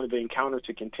leave yet. I wanted the encounter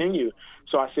to continue.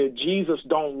 So I said, Jesus,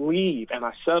 don't leave. And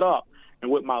I sat up. And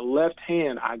with my left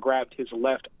hand, I grabbed his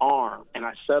left arm, and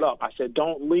I sat up. I said,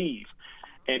 don't leave.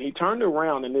 And he turned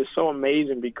around, and it's so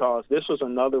amazing because this was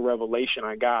another revelation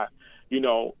I got.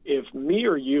 If me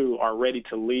or you are ready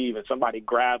to leave and somebody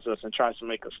grabs us and tries to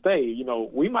make us stay,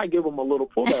 we might give them a little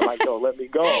pull there, like, yo, let me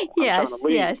go. I'm trying to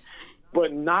leave. Yes.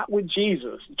 But not with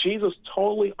Jesus. Jesus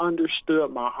totally understood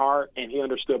my heart, and he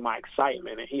understood my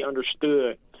excitement, and he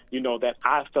understood, that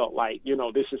I felt like,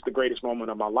 this is the greatest moment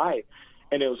of my life.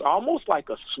 And it was almost like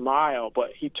a smile, but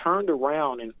he turned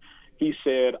around and he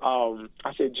said,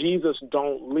 I said, Jesus,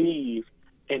 don't leave.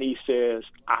 And he says,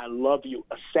 I love you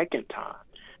a second time.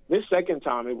 This second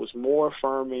time, it was more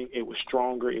affirming, it was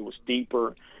stronger, it was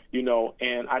deeper,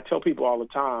 and I tell people all the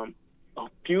time, a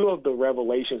few of the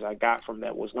revelations I got from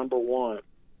that was, number one,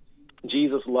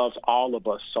 Jesus loves all of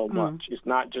us so much. It's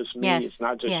not just me. Yes. It's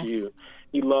not just you.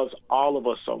 He loves all of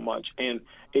us so much. And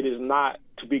it is not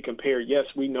to be compared. Yes,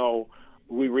 we know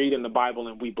we read in the Bible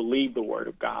and we believe the word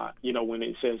of God, when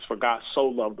it says, for God so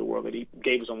loved the world that he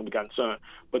gave his only begotten son.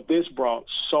 But this brought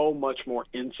so much more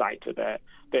insight to that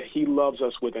he loves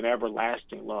us with an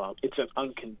everlasting love. It's an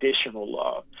unconditional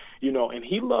love, and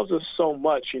he loves us so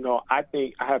much. I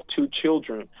think I have 2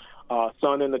 children, a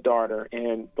son and a daughter,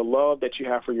 and the love that you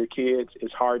have for your kids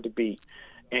is hard to beat.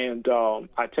 And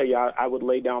I tell you, I would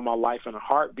lay down my life in a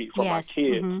heartbeat for my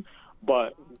kids. Mm-hmm.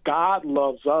 But God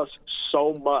loves us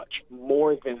so much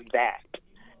more than that.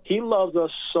 He loves us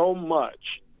so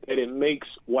much that it makes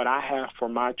what I have for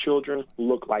my children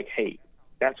look like hate.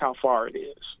 That's how far it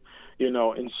is,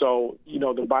 And so,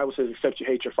 the Bible says, except you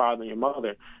hate your father and your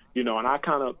mother,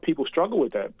 and people struggle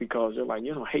with that because they're like,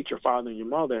 hate your father and your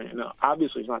mother. And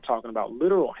obviously it's not talking about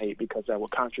literal hate because that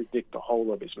would contradict the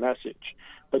whole of his message.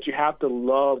 But you have to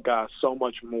love God so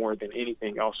much more than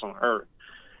anything else on earth.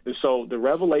 And so the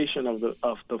revelation of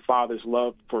the Father's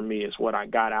love for me is what I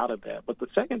got out of that. But the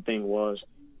second thing was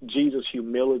Jesus'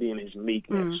 humility and his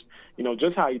meekness.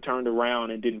 Just how he turned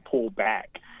around and didn't pull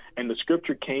back. And the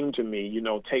scripture came to me,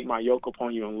 take my yoke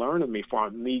upon you and learn of me, for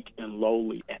I'm meek and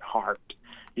lowly at heart.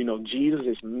 Jesus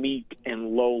is meek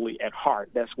and lowly at heart.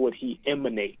 That's what he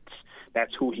emanates.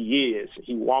 That's who he is.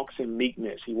 He walks in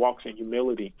meekness. He walks in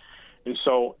humility. And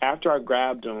so after I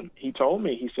grabbed him, he told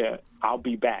me, he said, I'll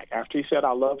be back. After he said,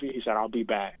 I love you, he said, I'll be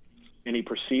back. And he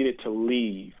proceeded to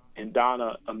leave. And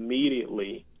Donna,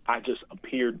 immediately, I just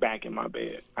appeared back in my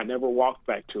bed. I never walked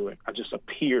back to it. I just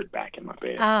appeared back in my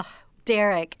bed. Oh,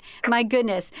 Derek, my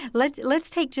goodness.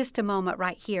 Let's take just a moment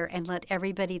right here and let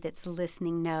everybody that's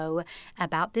listening know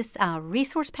about this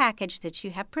resource package that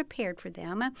you have prepared for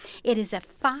them. It is a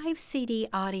 5-CD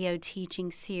audio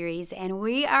teaching series, and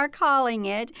we are calling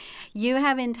it, you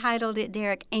have entitled it,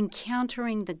 Derek,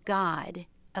 Encountering the God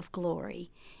of Glory.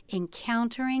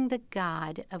 Encountering the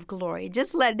God of Glory.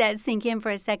 Just let that sink in for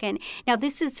a second. Now,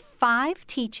 this is 5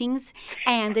 teachings,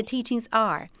 and the teachings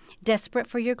are Desperate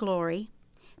for Your Glory,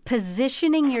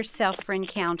 positioning yourself for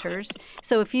encounters.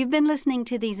 So if you've been listening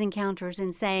to these encounters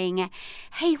and saying,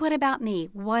 hey, what about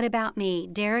me? What about me?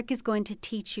 Derek is going to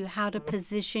teach you how to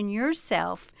position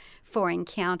yourself for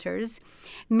encounters.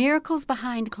 Miracles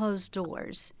behind closed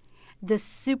doors, the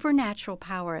supernatural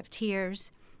power of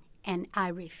tears, and I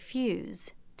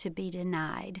refuse to be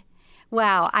denied.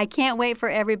 Wow, I can't wait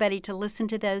for everybody to listen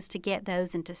to those, to get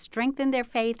those, and to strengthen their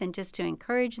faith and just to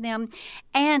encourage them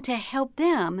and to help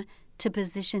them to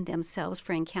position themselves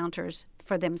for encounters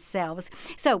for themselves.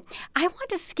 So I want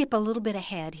to skip a little bit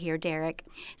ahead here, Derek.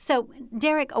 So,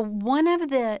 Derek, one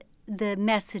of the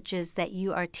messages that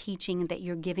you are teaching, that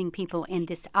you're giving people in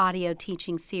this audio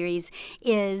teaching series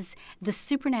is the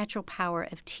supernatural power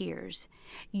of tears.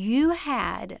 You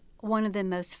had one of the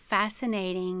most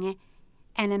fascinating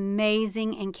and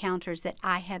amazing encounters that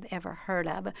I have ever heard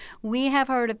of. We have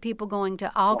heard of people going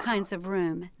to all kinds of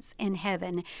rooms in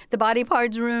heaven, the body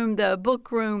parts room, the book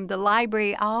room, the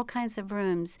library, all kinds of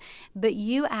rooms. But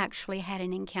you actually had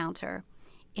an encounter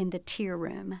in the tear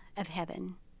room of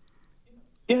heaven.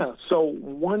 Yeah, so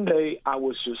one day I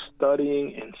was just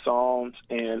studying in Psalms,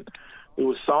 and it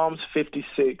was Psalms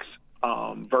 56,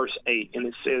 verse 8, and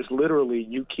it says literally,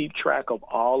 you keep track of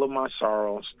all of my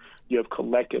sorrows. You have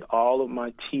collected all of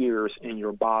my tears in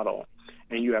your bottle,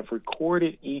 and you have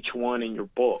recorded each one in your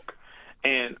book.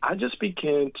 And I just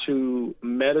began to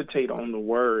meditate on the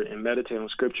word and meditate on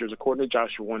scriptures. According to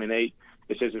Joshua 1:8,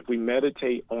 it says if we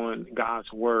meditate on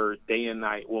God's word day and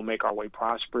night, we'll make our way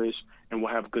prosperous and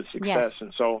we'll have good success. Yes.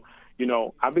 And so,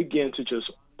 I began to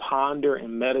just ponder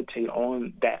and meditate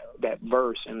on that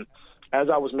verse. And as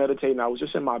I was meditating, I was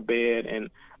just in my bed, and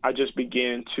I just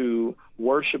began to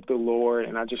worship the Lord,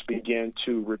 and I just began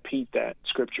to repeat that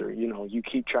scripture. You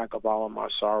keep track of all of my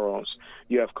sorrows.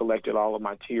 You have collected all of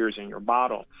my tears in your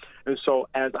bottle. And so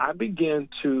as I began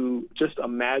to just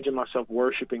imagine myself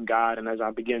worshiping God, and as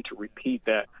I began to repeat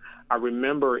that, I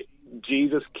remember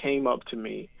Jesus came up to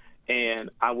me, and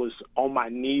I was on my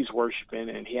knees worshiping,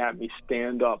 and he had me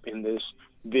stand up in this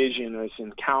vision, this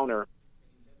encounter.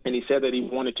 And he said that he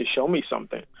wanted to show me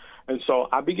something. And so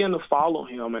I began to follow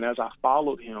him. And as I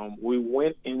followed him, we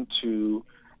went into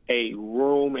a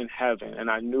room in heaven.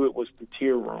 And I knew it was the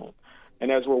tear room.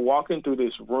 And as we're walking through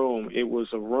this room, it was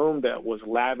a room that was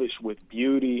lavished with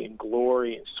beauty and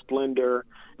glory and splendor.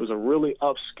 It was a really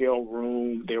upscale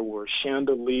room. There were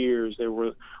chandeliers. There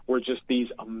were just these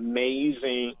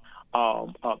amazing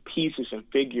pieces and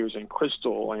figures and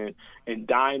crystal and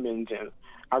diamonds. And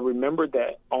I remember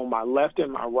that on my left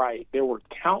and my right, there were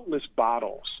countless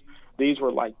bottles. These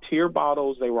were like tear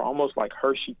bottles. They were almost like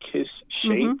Hershey Kiss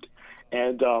shaped,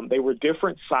 and they were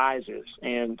different sizes.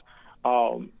 And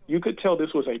you could tell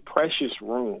this was a precious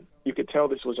room. you could tell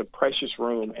this was a precious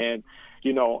room. And,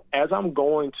 you know, as I'm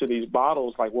going to these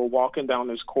bottles, like we're walking down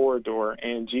this corridor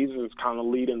and Jesus is kind of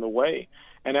leading the way.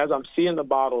 And as I'm seeing the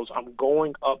bottles, I'm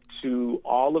going up to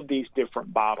all of these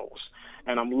different bottles.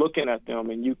 And I'm looking at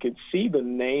them, and you can see the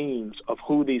names of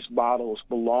who these bottles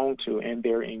belong to, and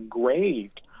they're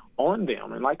engraved on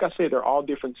them. And like I said, they're all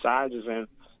different sizes. And,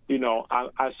 you know,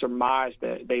 I surmised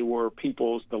that they were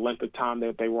people's, the length of time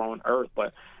that they were on earth.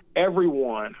 But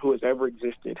everyone who has ever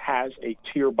existed has a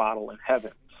tear bottle in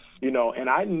heaven. You know, and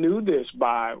I knew this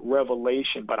by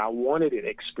revelation, but I wanted it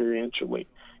experientially.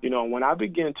 You know, when I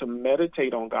began to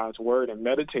meditate on God's word and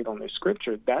meditate on this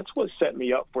scripture, that's what set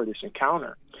me up for this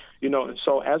encounter. You know, and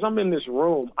so as I'm in this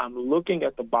room, I'm looking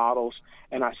at the bottles,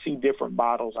 and I see different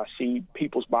bottles. I see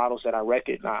people's bottles that I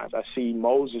recognize. I see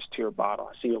Moses' tear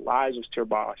bottle. I see Elijah's tear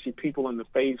bottle. I see people in the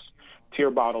faith tear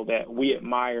bottle that we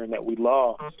admire and that we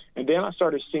love. And then I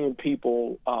started seeing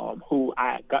people who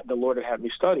the Lord had me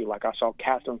study. Like I saw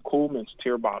Catherine Kuhlman's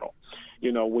tear bottle,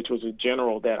 you know, which was a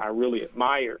general that I really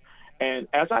admire. And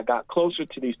as I got closer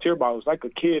to these tear bottles, like a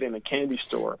kid in a candy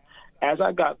store, as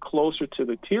I got closer to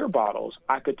the tear bottles,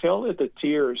 I could tell that the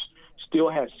tears still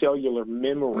had cellular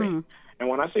memory. And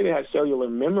when I say they had cellular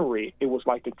memory, it was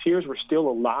like the tears were still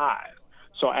alive.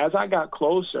 So as I got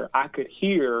closer, I could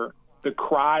hear the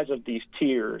cries of these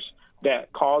tears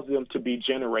that caused them to be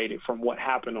generated from what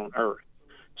happened on earth.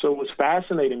 So it was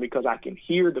fascinating because I can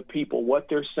hear the people, what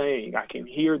they're saying. I can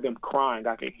hear them crying.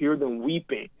 I can hear them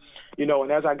weeping. You know,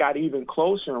 and as I got even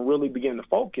closer and really began to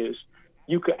focus,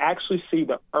 you could actually see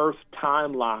the earth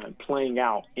timeline playing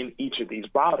out in each of these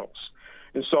bottles.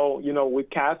 And so, you know, with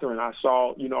Catherine, I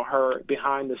saw, you know, her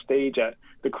behind the stage at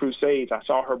the Crusades. I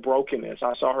saw her brokenness.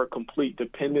 I saw her complete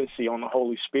dependency on the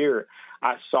Holy Spirit.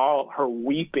 I saw her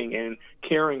weeping and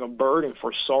carrying a burden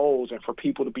for souls and for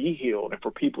people to be healed and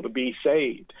for people to be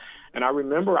saved. And I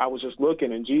remember I was just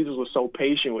looking, and Jesus was so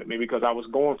patient with me because I was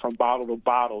going from bottle to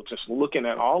bottle, just looking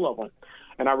at all of them.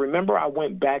 And I remember I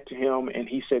went back to him, and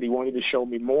he said he wanted to show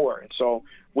me more. And so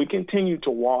we continued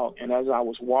to walk. And as I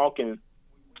was walking,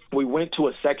 we went to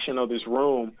a section of this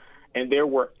room, and there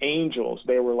were angels.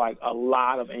 There were like a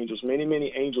lot of angels, many,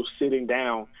 many angels sitting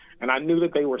down. And I knew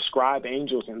that they were scribe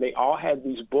angels, and they all had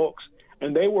these books,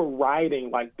 and they were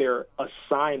writing like their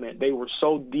assignment. They were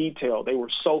so detailed. They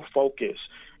were so focused,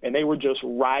 and they were just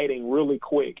writing really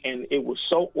quick. And it was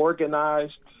so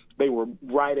organized. They were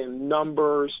writing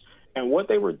numbers. And what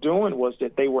they were doing was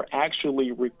that they were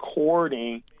actually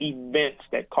recording events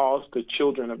that caused the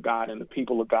children of God and the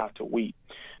people of God to weep.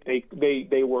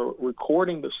 They were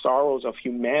recording the sorrows of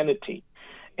humanity.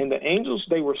 And the angels,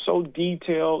 they were so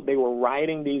detailed. They were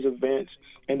writing these events,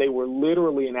 and they were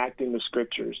literally enacting the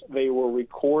scriptures. They were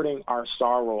recording our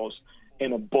sorrows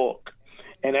in a book.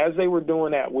 And as they were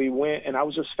doing that, we went, and I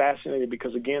was just fascinated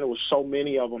because, again, it was so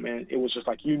many of them, and it was just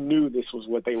like you knew this was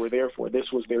what they were there for.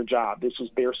 This was their job. This was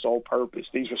their sole purpose.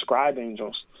 These were scribe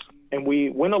angels. And we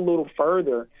went a little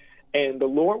further, and the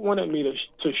Lord wanted me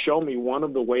to show me one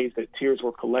of the ways that tears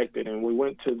were collected. And we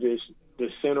went to the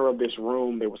center of this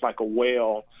room. There was like a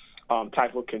whale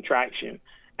type of contraction.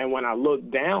 And when I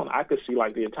looked down, I could see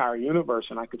like the entire universe,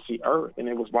 and I could see Earth, and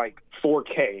it was like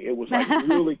 4K. It was like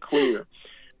really clear.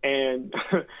 And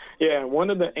yeah, one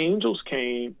of the angels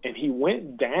came, and he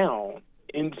went down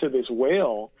into this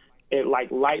well at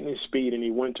like lightning speed, and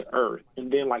he went to Earth.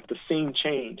 And then like the scene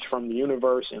changed from the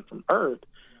universe and from Earth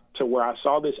to where I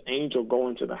saw this angel go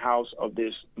into the house of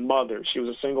this mother. She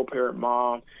was a single parent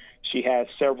mom. She had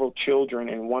several children,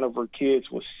 and one of her kids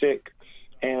was sick.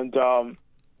 And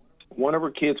one of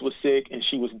her kids was sick, and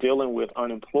she was dealing with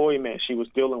unemployment. She was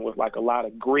dealing with like a lot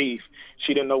of grief.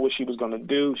 She didn't know what she was going to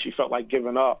do. She felt like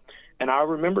giving up. And I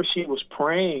remember she was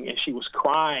praying, and she was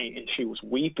crying, and she was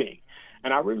weeping.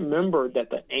 And I remember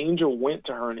that the angel went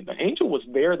to her, and the angel was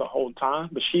there the whole time,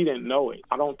 but she didn't know it.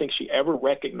 I don't think she ever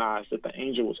recognized that the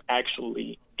angel was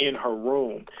actually in her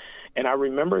room. And I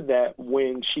remember that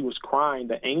when she was crying,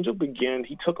 the angel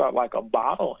he took out like a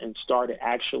bottle and started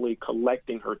actually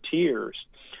collecting her tears.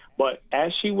 But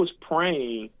as she was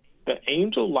praying, the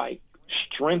angel like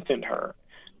strengthened her.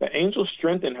 The angel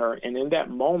strengthened her, and in that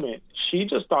moment, she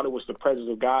just thought it was the presence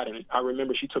of God. And I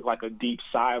remember she took like a deep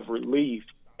sigh of relief,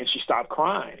 and she stopped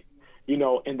crying, you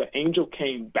know, and the angel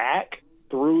came back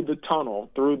through the tunnel,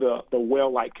 through the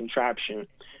well-like contraption,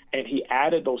 and he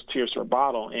added those tears to her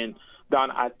bottle. And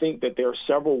Don, I think that there are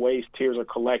several ways tears are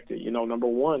collected. You know, number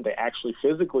one, they actually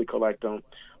physically collect them.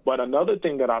 But another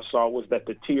thing that I saw was that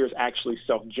the tears actually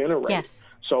self-generate. Yes.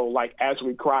 So, like, as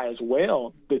we cry as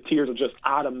well, the tears are just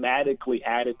automatically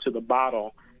added to the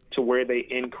bottle to where they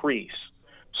increase.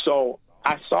 So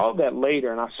I saw that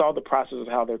later, and I saw the process of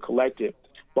how they're collected.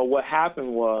 But what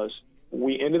happened was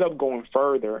we ended up going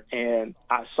further, and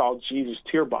I saw Jesus'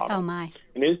 tear bottle. Oh, my.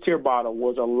 And his tear bottle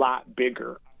was a lot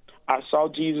bigger. I saw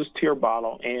Jesus' tear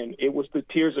bottle, and it was the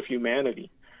tears of humanity,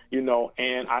 and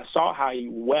I saw how he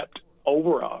wept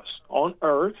over us on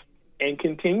earth and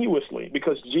continuously,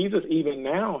 because Jesus, even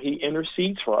now, he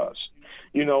intercedes for us,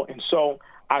 and so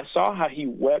I saw how he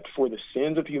wept for the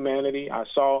sins of humanity. I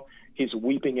saw his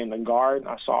weeping in the garden.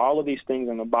 I saw all of these things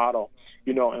in the bottle,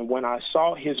 and when I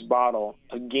saw his bottle,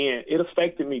 again, it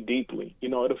affected me deeply.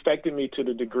 It affected me to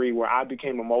the degree where I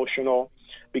became emotional,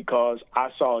 because I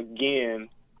saw again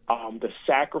the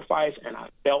sacrifice, and I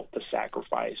felt the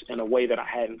sacrifice in a way that I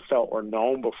hadn't felt or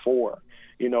known before,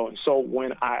 and so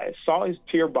when I saw his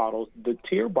tear bottle, the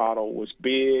tear bottle was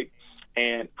big,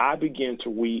 and I began to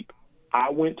weep. I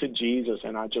went to Jesus,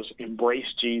 and I just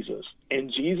embraced Jesus,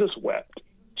 and Jesus wept.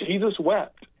 Jesus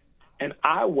wept, and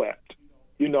I wept,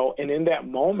 and in that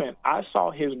moment, I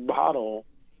saw his bottle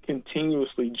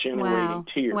continuously generating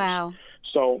tears. Wow.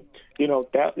 So,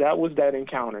 that was that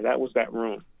encounter. That was that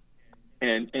room.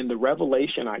 And the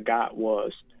revelation I got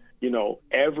was,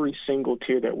 every single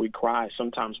tear that we cry,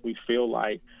 sometimes we feel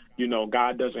like,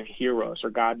 God doesn't hear us, or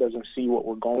God doesn't see what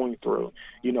we're going through.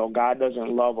 God doesn't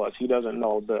love us. He doesn't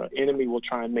know. The enemy will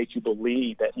try and make you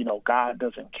believe that, God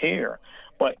doesn't care.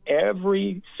 But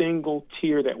every single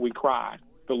tear that we cry,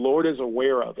 the Lord is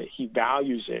aware of it. He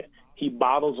values it. He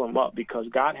bottles them up, because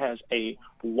God has a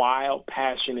wild,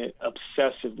 passionate,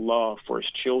 obsessive love for his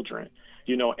children.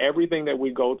 Everything that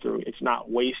we go through, it's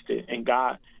not wasted, and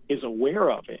God is aware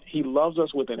of it. He loves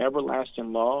us with an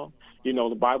everlasting love.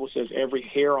 The Bible says every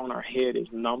hair on our head is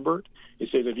numbered. It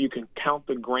says if you can count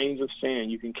the grains of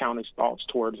sand, you can count his thoughts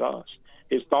towards us.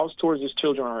 His thoughts towards his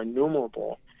children are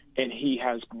innumerable, and he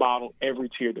has bottled every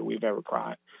tear that we've ever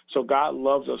cried. So God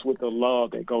loves us with a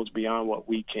love that goes beyond what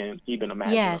we can even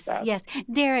imagine. Yes.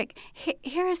 Derek,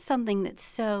 here is something that's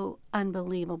so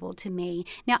unbelievable to me.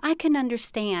 Now, I can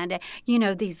understand,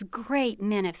 these great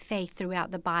men of faith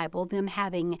throughout the Bible, them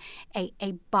having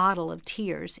a bottle of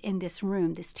tears in this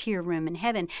room, this tear room in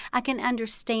heaven. I can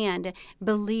understand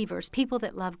believers, people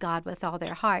that love God with all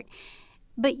their heart.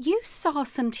 But you saw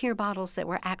some tear bottles that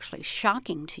were actually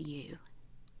shocking to you.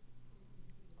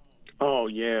 Oh,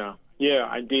 yeah. Yeah,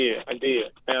 I did.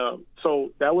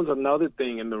 So that was another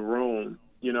thing in the room.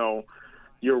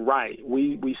 You're right.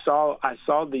 I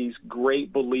saw these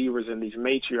great believers and these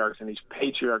matriarchs and these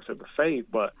patriarchs of the faith.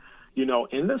 But, in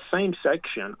the same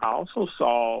section, I also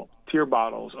saw tear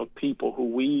bottles of people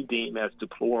who we deem as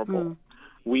deplorable,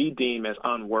 we deem as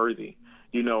unworthy.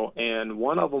 And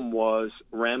one of them was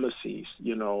Ramesses,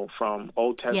 from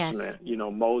Old Testament, Yes.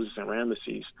 Moses and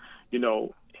Ramesses.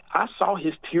 I saw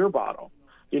his tear bottle,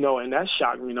 and that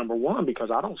shocked me, number one, because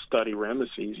I don't study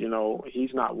Ramesses.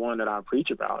 He's not one that I preach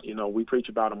about. We preach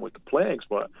about him with the plagues,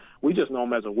 but we just know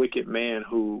him as a wicked man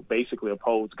who basically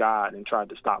opposed God and tried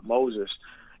to stop Moses.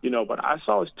 But I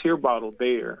saw his tear bottle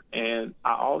there, and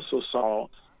I also saw,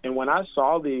 and when I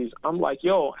saw these, I'm like,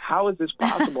 how is this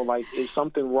possible? Like, is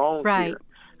something wrong Right. here?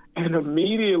 And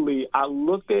immediately I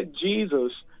looked at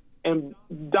Jesus, and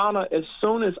Donna, as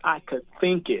soon as I could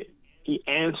think it, he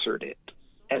answered it.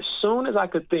 As soon as I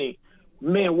could think,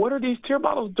 man, what are these tear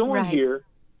bottles doing here?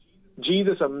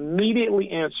 Jesus immediately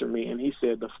answered me, and he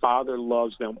said, the Father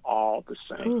loves them all the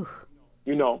same.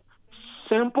 Ooh.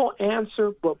 Simple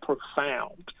answer, but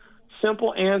profound.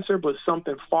 Simple answer, but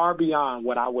something far beyond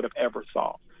what I would have ever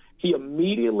thought. He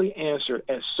immediately answered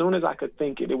as soon as I could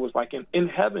think it. It was like in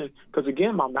heaven, because,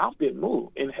 again, my mouth didn't move.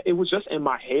 And it was just in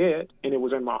my head, and it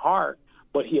was in my heart.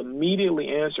 But he immediately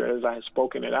answered as I had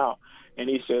spoken it out. And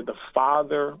he said, the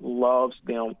Father loves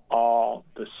them all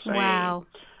the same. Wow.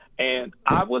 And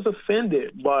I was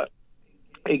offended, but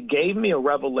it gave me a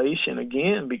revelation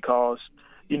again, because,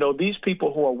 these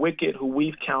people who are wicked, who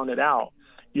we've counted out,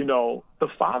 the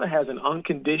Father has an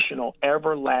unconditional,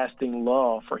 everlasting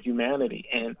love for humanity.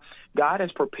 And God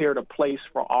has prepared a place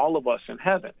for all of us in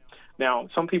heaven. Now,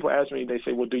 some people ask me, they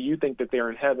say, well, do you think that they're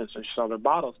in heaven since you saw their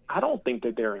bottles? I don't think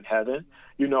that they're in heaven.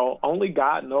 Only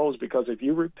God knows, because if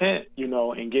you repent,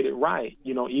 and get it right,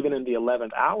 even in the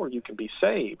 11th hour, you can be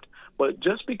saved. But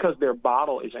just because their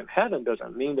bottle is in heaven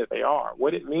doesn't mean that they are.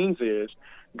 What it means is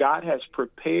God has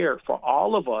prepared for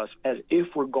all of us as if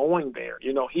we're going there.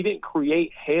 He didn't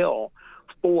create hell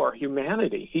for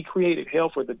humanity. He created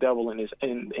hell for the devil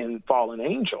and fallen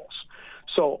angels.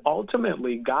 So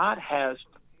ultimately, God has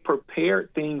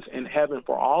prepared things in heaven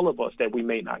for all of us that we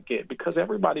may not get, because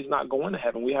everybody's not going to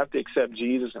heaven. We have to accept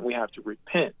Jesus, and we have to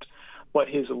repent. But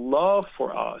his love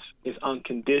for us is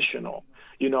unconditional,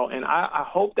 and I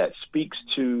hope that speaks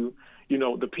to,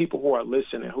 the people who are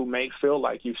listening who may feel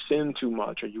like you've sinned too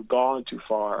much or you've gone too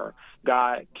far, or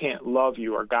God can't love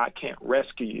you or God can't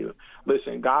rescue you.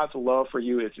 Listen, God's love for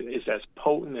you is as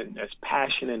potent and as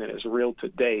passionate and as real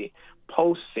today,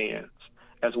 post-sins,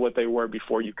 as what they were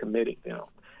before you committed them.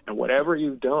 And whatever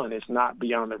you've done is not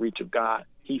beyond the reach of God.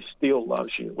 He still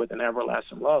loves you with an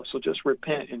everlasting love. So just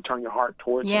repent and turn your heart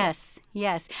towards Him.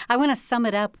 Yes. I want to sum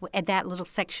it up at that little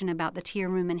section about the tear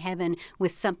room in heaven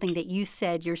with something that you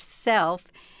said yourself,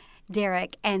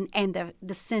 Derek, and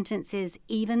the sentence is,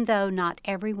 even though not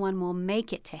everyone will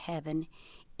make it to heaven,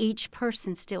 each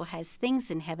person still has things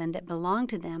in heaven that belong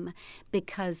to them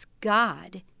because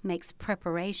God makes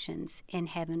preparations in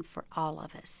heaven for all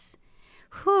of us.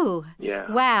 Whew. Yeah.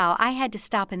 Wow. I had to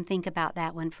stop and think about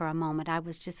that one for a moment. I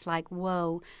was just like,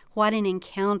 whoa, what an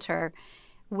encounter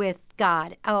with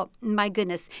God. Oh, my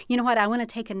goodness. You know what? I want to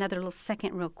take another little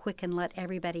second real quick and let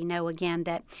everybody know again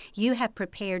that you have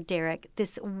prepared, Derek,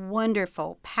 this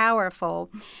wonderful, powerful,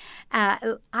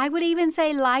 I would even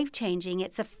say life-changing.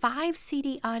 It's a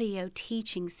 5-CD audio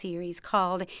teaching series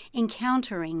called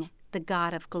Encountering the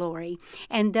God of Glory.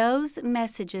 And those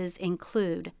messages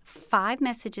include 5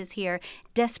 messages here: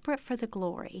 desperate for the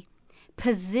glory,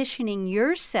 positioning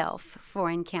yourself for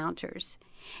encounters,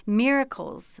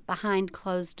 miracles behind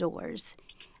closed doors,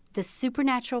 the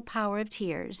supernatural power of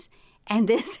tears, and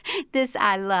this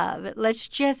I love. Let's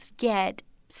just get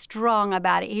strong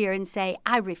about it here and say,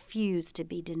 I refuse to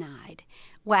be denied.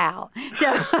 Wow.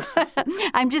 So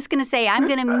I'm just going to say, I'm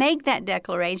going to make that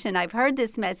declaration. I've heard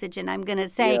this message, and I'm going to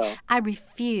say, Yeah. I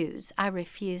refuse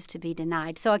to be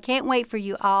denied. So I can't wait for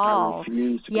you all. I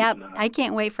refuse to be Yep, denied. I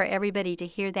can't wait for everybody to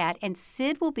hear that. And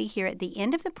Sid will be here at the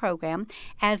end of the program,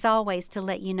 as always, to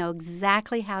let you know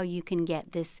exactly how you can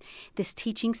get this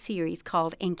teaching series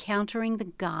called Encountering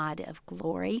the God of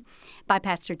Glory by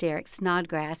Pastor Derek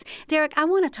Snodgrass. Derek, I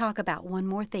want to talk about one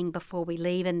more thing before we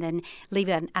leave, and then leave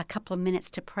a couple of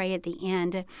minutes to pray at the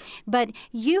end. But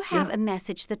you have a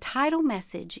message. The title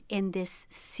message in this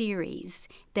series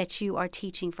that you are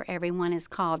teaching for everyone is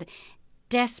called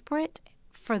Desperate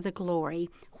for the Glory.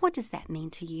 What does that mean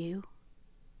to you?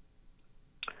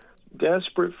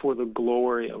 Desperate for the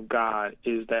glory of God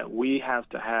is that we have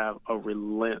to have a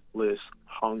relentless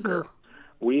hunger. Ooh.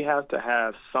 We have to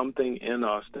have something in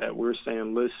us that we're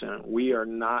saying, listen, we are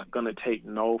not going to take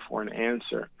no for an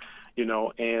answer.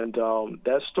 And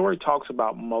that story talks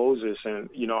about Moses and,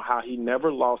 how he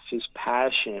never lost his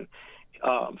passion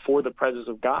for the presence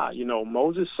of God.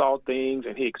 Moses saw things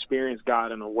and he experienced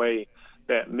God in a way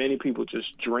that many people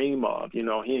just dream of. He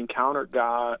encountered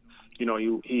God.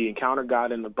 He encountered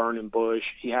God in the burning bush.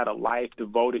 He had a life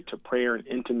devoted to prayer and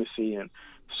intimacy, and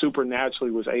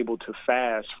supernaturally was able to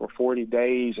fast for 40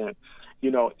 days. And,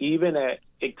 even at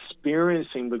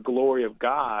experiencing the glory of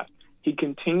God, he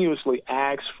continuously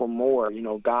asks for more.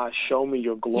 God, show me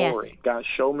your glory. Yes. God,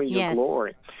 show me your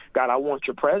glory. God, I want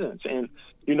your presence. And,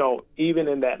 even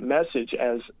in that message,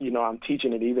 as, I'm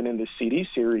teaching it even in the CD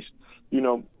series,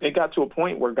 it got to a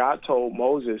point where God told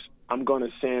Moses, I'm going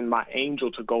to send my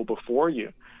angel to go before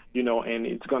you, and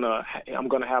I'm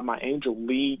going to have my angel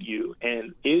lead you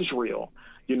and Israel,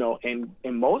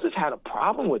 and Moses had a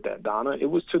problem with that, Donna. It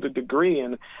was to the degree,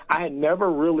 and I had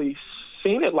never really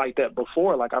seen it like that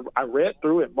before. Like I read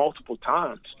through it multiple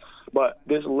times, but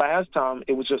this last time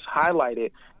it was just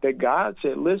highlighted that God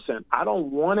said, listen, I don't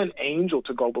want an angel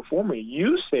to go before me.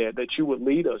 You said that you would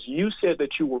lead us. You said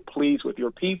that you were pleased with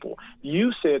your people.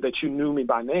 You said that you knew me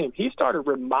by name. He started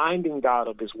reminding God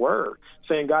of his word,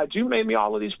 saying, God, you made me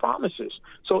all of these promises.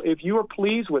 So if you are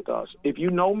pleased with us, if you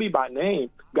know me by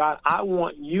name, God, I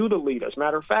want you to lead us.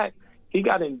 Matter of fact, he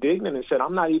got indignant and said,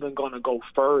 I'm not even going to go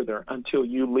further until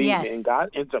you lead me. And God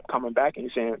ends up coming back and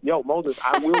he's saying, yo, Moses,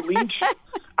 I will lead you.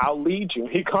 I'll lead you.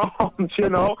 He comes,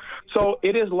 So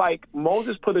it is like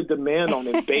Moses put a demand on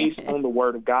it based on the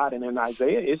word of God. And in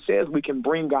Isaiah, it says we can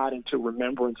bring God into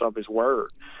remembrance of his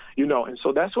word, and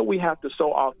so that's what we have to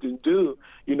so often do,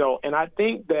 and I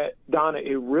think that, Donna,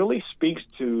 it really speaks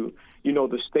to,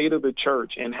 the state of the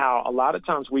church and how a lot of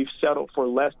times we've settled for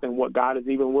less than what God is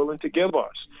even willing to give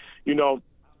us.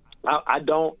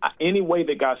 Any way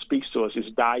that God speaks to us is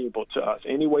valuable to us.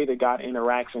 Any way that God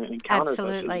interacts and encounters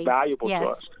us is valuable to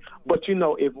us. But,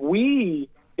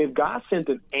 if God sent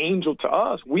an angel to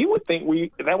us, we would think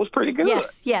that was pretty good.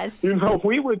 Yes.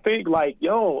 We would think like,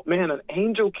 yo, man, an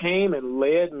angel came and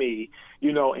led me,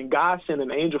 and God sent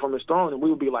an angel from his throne. And we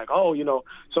would be like, oh,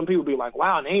 some people would be like,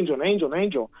 wow, an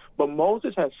angel. But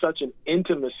Moses had such an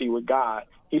intimacy with God.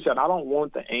 He said, I don't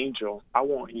want the angel. I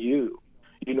want you.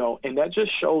 And that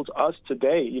just shows us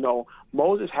today,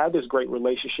 Moses had this great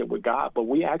relationship with God, but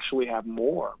we actually have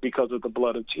more because of the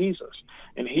blood of Jesus.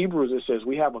 In Hebrews, it says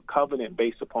we have a covenant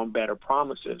based upon better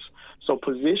promises. So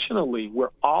positionally,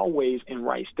 we're always in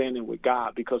right standing with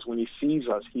God because when he sees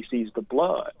us, he sees the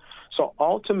blood. So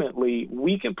ultimately,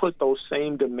 we can put those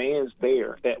same demands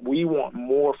there that we want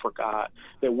more for God,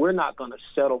 that we're not going to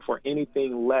settle for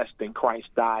anything less than Christ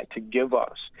died to give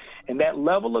us. And that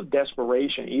level of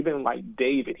desperation, even like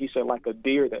David, he said, like a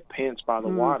deer that pants by the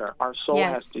water, our soul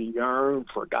has to yearn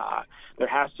for God. There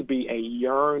has to be a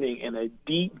yearning and a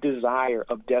deep desire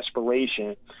of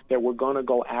desperation that we're going to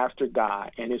go after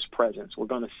God and his presence. We're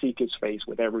going to seek his face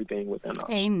with everything within us.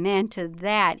 Amen to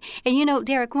that. And you know,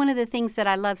 Derek, one of the things that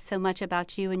I love so much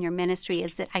about you and your ministry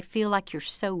is that I feel like you're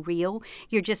so real.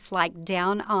 You're just like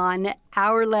down on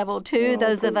our level too,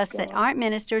 those of us that aren't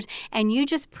ministers. And you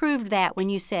just proved that when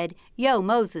you said, yo,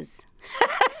 Moses.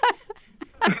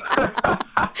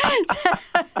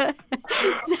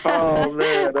 Oh,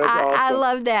 man, that's awesome. I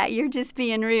love that. You're just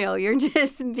being real. You're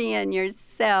just being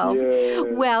yourself. Yeah.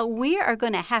 Well, we are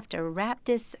going to have to wrap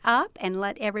this up and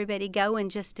let everybody go in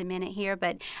just a minute here.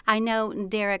 But I know,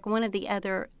 Derek, one of the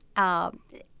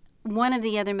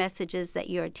other messages that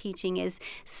you're teaching is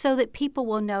so that people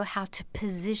will know how to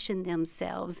position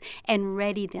themselves and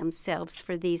ready themselves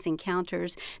for these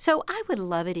encounters. So I would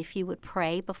love it if you would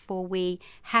pray before we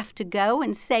have to go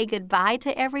and say goodbye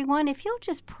to everyone. If you'll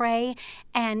just pray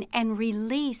and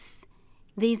release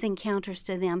these encounters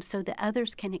to them so that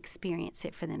others can experience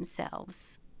it for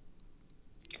themselves.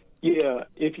 Yeah,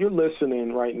 if you're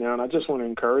listening right now, and I just want to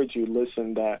encourage you,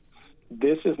 listen, that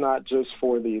this is not just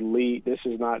for the elite. This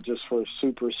is not just for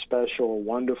super special,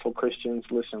 wonderful Christians.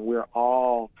 Listen, we are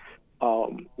all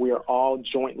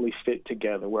jointly fit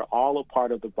together. We're all a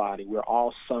part of the body. We're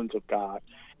all sons of God.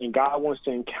 And God wants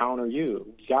to encounter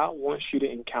you. God wants you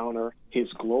to encounter his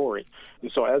glory.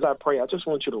 And so as I pray, I just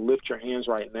want you to lift your hands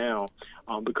right now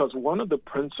because one of the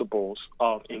principles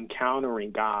of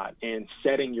encountering God and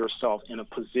setting yourself in a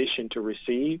position to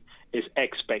receive is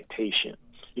expectation.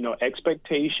 You know,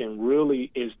 expectation really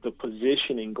is the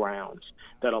positioning grounds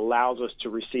that allows us to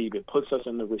receive. It puts us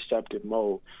in the receptive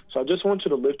mode. So I just want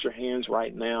you to lift your hands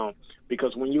right now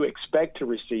because when you expect to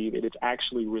receive it, it's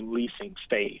actually releasing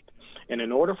faith. And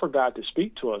in order for God to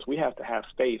speak to us, we have to have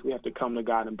faith. We have to come to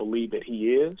God and believe that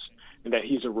he is and that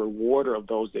he's a rewarder of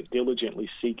those that diligently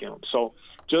seek him. So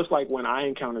just like when I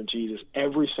encountered Jesus,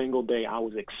 every single day I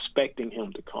was expecting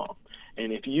him to come.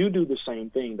 And if you do the same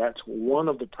thing, that's one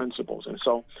of the principles. And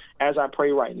so as I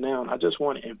pray right now, I just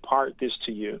want to impart this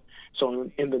to you.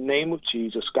 So in the name of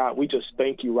Jesus, God, we just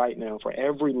thank you right now for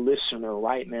every listener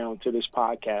right now to this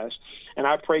podcast. And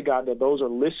I pray, God, that those are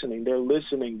listening. They're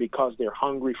listening because they're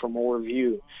hungry for more of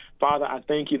you. Father, I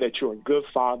thank you that you're a good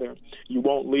father. You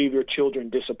won't leave your children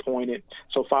disappointed.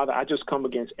 So, Father, I just come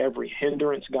against every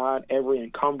hindrance, God, every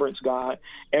encumbrance, God,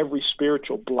 every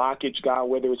spiritual blockage, God,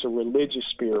 whether it's a religious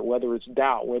spirit, whether it's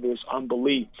doubt, whether it's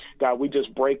unbelief. God, we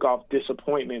just break off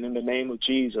disappointment in the name of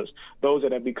Jesus. Those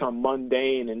that have become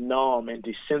mundane and numb and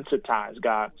desensitized,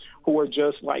 God, who are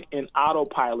just like in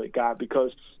autopilot, God,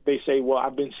 because they say, well,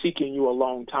 I've been seeking you a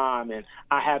long time, and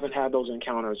I haven't had those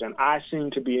encounters, and I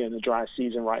seem to be in a dry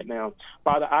season right now.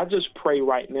 Father, I just pray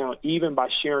right now, even by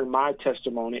sharing my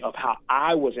testimony of how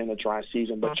I was in a dry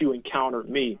season, but you encountered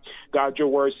me. God, your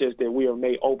word says that we are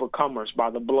made overcomers by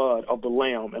the blood of the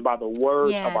Lamb and by the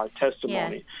words of our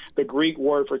testimony. Yes. The Greek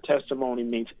word for testimony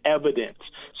means evidence.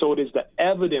 So it is the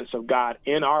evidence of God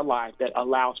in our life that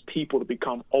allows people to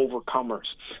become overcomers.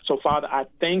 So, Father, I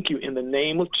thank you in the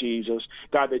name of Jesus,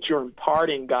 God, that you're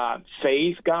imparting, God,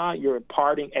 faith, God. You're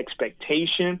imparting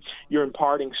expectation. You're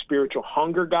imparting spiritual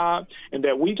hunger, God, and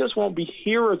that we just won't be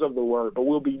hearers of the word, but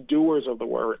we'll be doers of the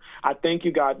word. I thank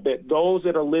you, God, that those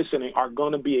that are listening are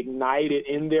going to be ignited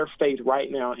in their faith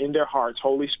right now, in their hearts.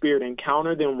 Holy Spirit,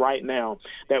 encounter them right now,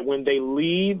 that when they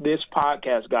leave this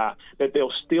podcast, God, that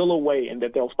they'll steal away and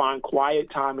that they'll find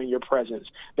quiet time in your presence.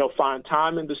 They'll find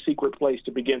time in the secret place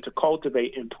to begin to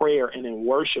cultivate in prayer and in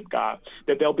worship, God,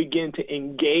 that they'll begin to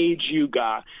engage you,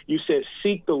 God. You said,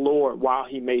 seek the Lord while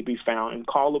he may be found and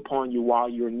call upon you while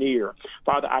you're near.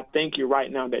 Father, I thank you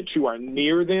right now that you are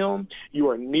near them. You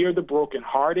are near the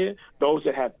brokenhearted, those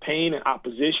that have pain and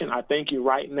opposition. I thank you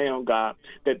right now, God,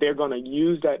 that they're going to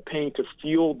use that pain to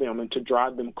fuel them and to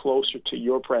drive them closer to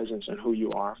your presence and who you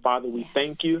are. Father, we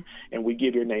thank you, and we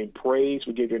give your name praise,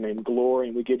 we give your name glory,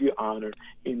 and we give you honor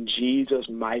in Jesus'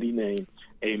 mighty name.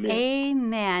 Amen.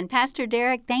 Amen. Pastor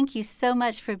Derek, thank you so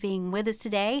much for being with us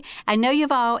today. I know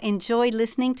you've all enjoyed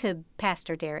listening to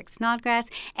Pastor Derek Snodgrass.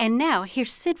 And now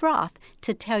here's Sid Roth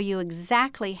to tell you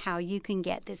exactly how you can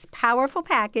get this powerful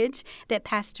package that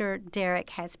Pastor Derek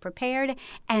has prepared,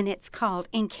 and it's called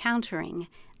Encountering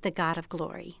the God of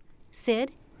Glory.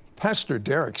 Sid? Pastor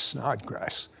Derek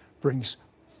Snodgrass brings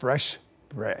fresh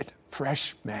bread,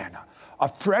 fresh manna, a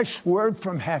fresh word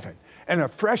from heaven, and a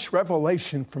fresh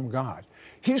revelation from God.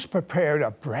 He's prepared a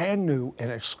brand new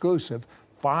and exclusive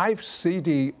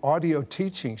 5-CD audio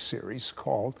teaching series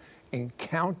called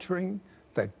Encountering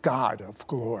the God of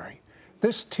Glory.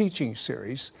 This teaching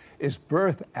series is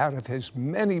birthed out of his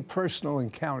many personal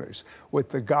encounters with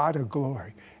the God of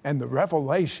Glory and the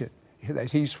revelation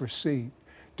that he's received.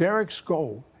 Derek's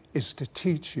goal is to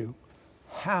teach you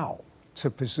how to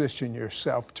position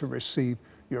yourself to receive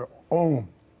your own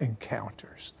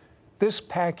encounters. This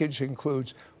package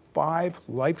includes 5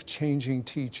 life-changing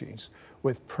teachings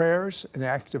with prayers and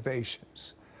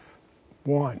activations.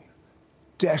 1,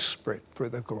 desperate for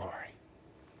the glory.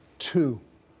 2,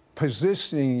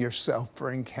 positioning yourself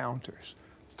for encounters.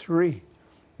 3,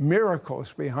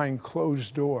 miracles behind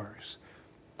closed doors.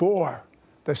 4,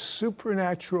 the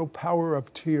supernatural power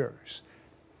of tears.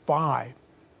 5,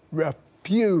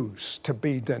 refuse to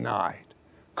be denied.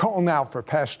 Call now for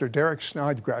Pastor Derek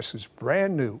Snodgrass's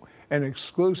brand new and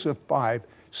exclusive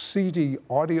 5-CD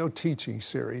audio teaching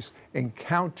series,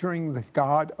 Encountering the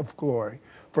God of Glory,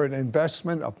 for an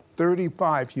investment of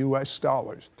 $35 US.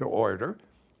 To order,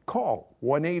 call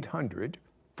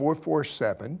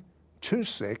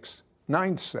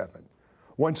 1-800-447-2697.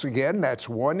 Once again, that's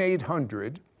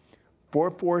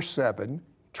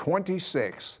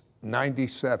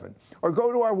 1-800-447-2697. Or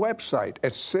go to our website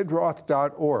at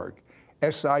sidroth.org,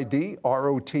 SIDROTH.org.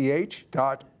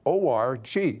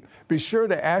 Be sure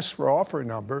to ask for offer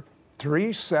number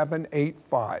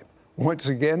 3785. Once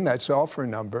again, that's offer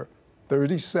number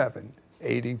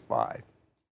 3785.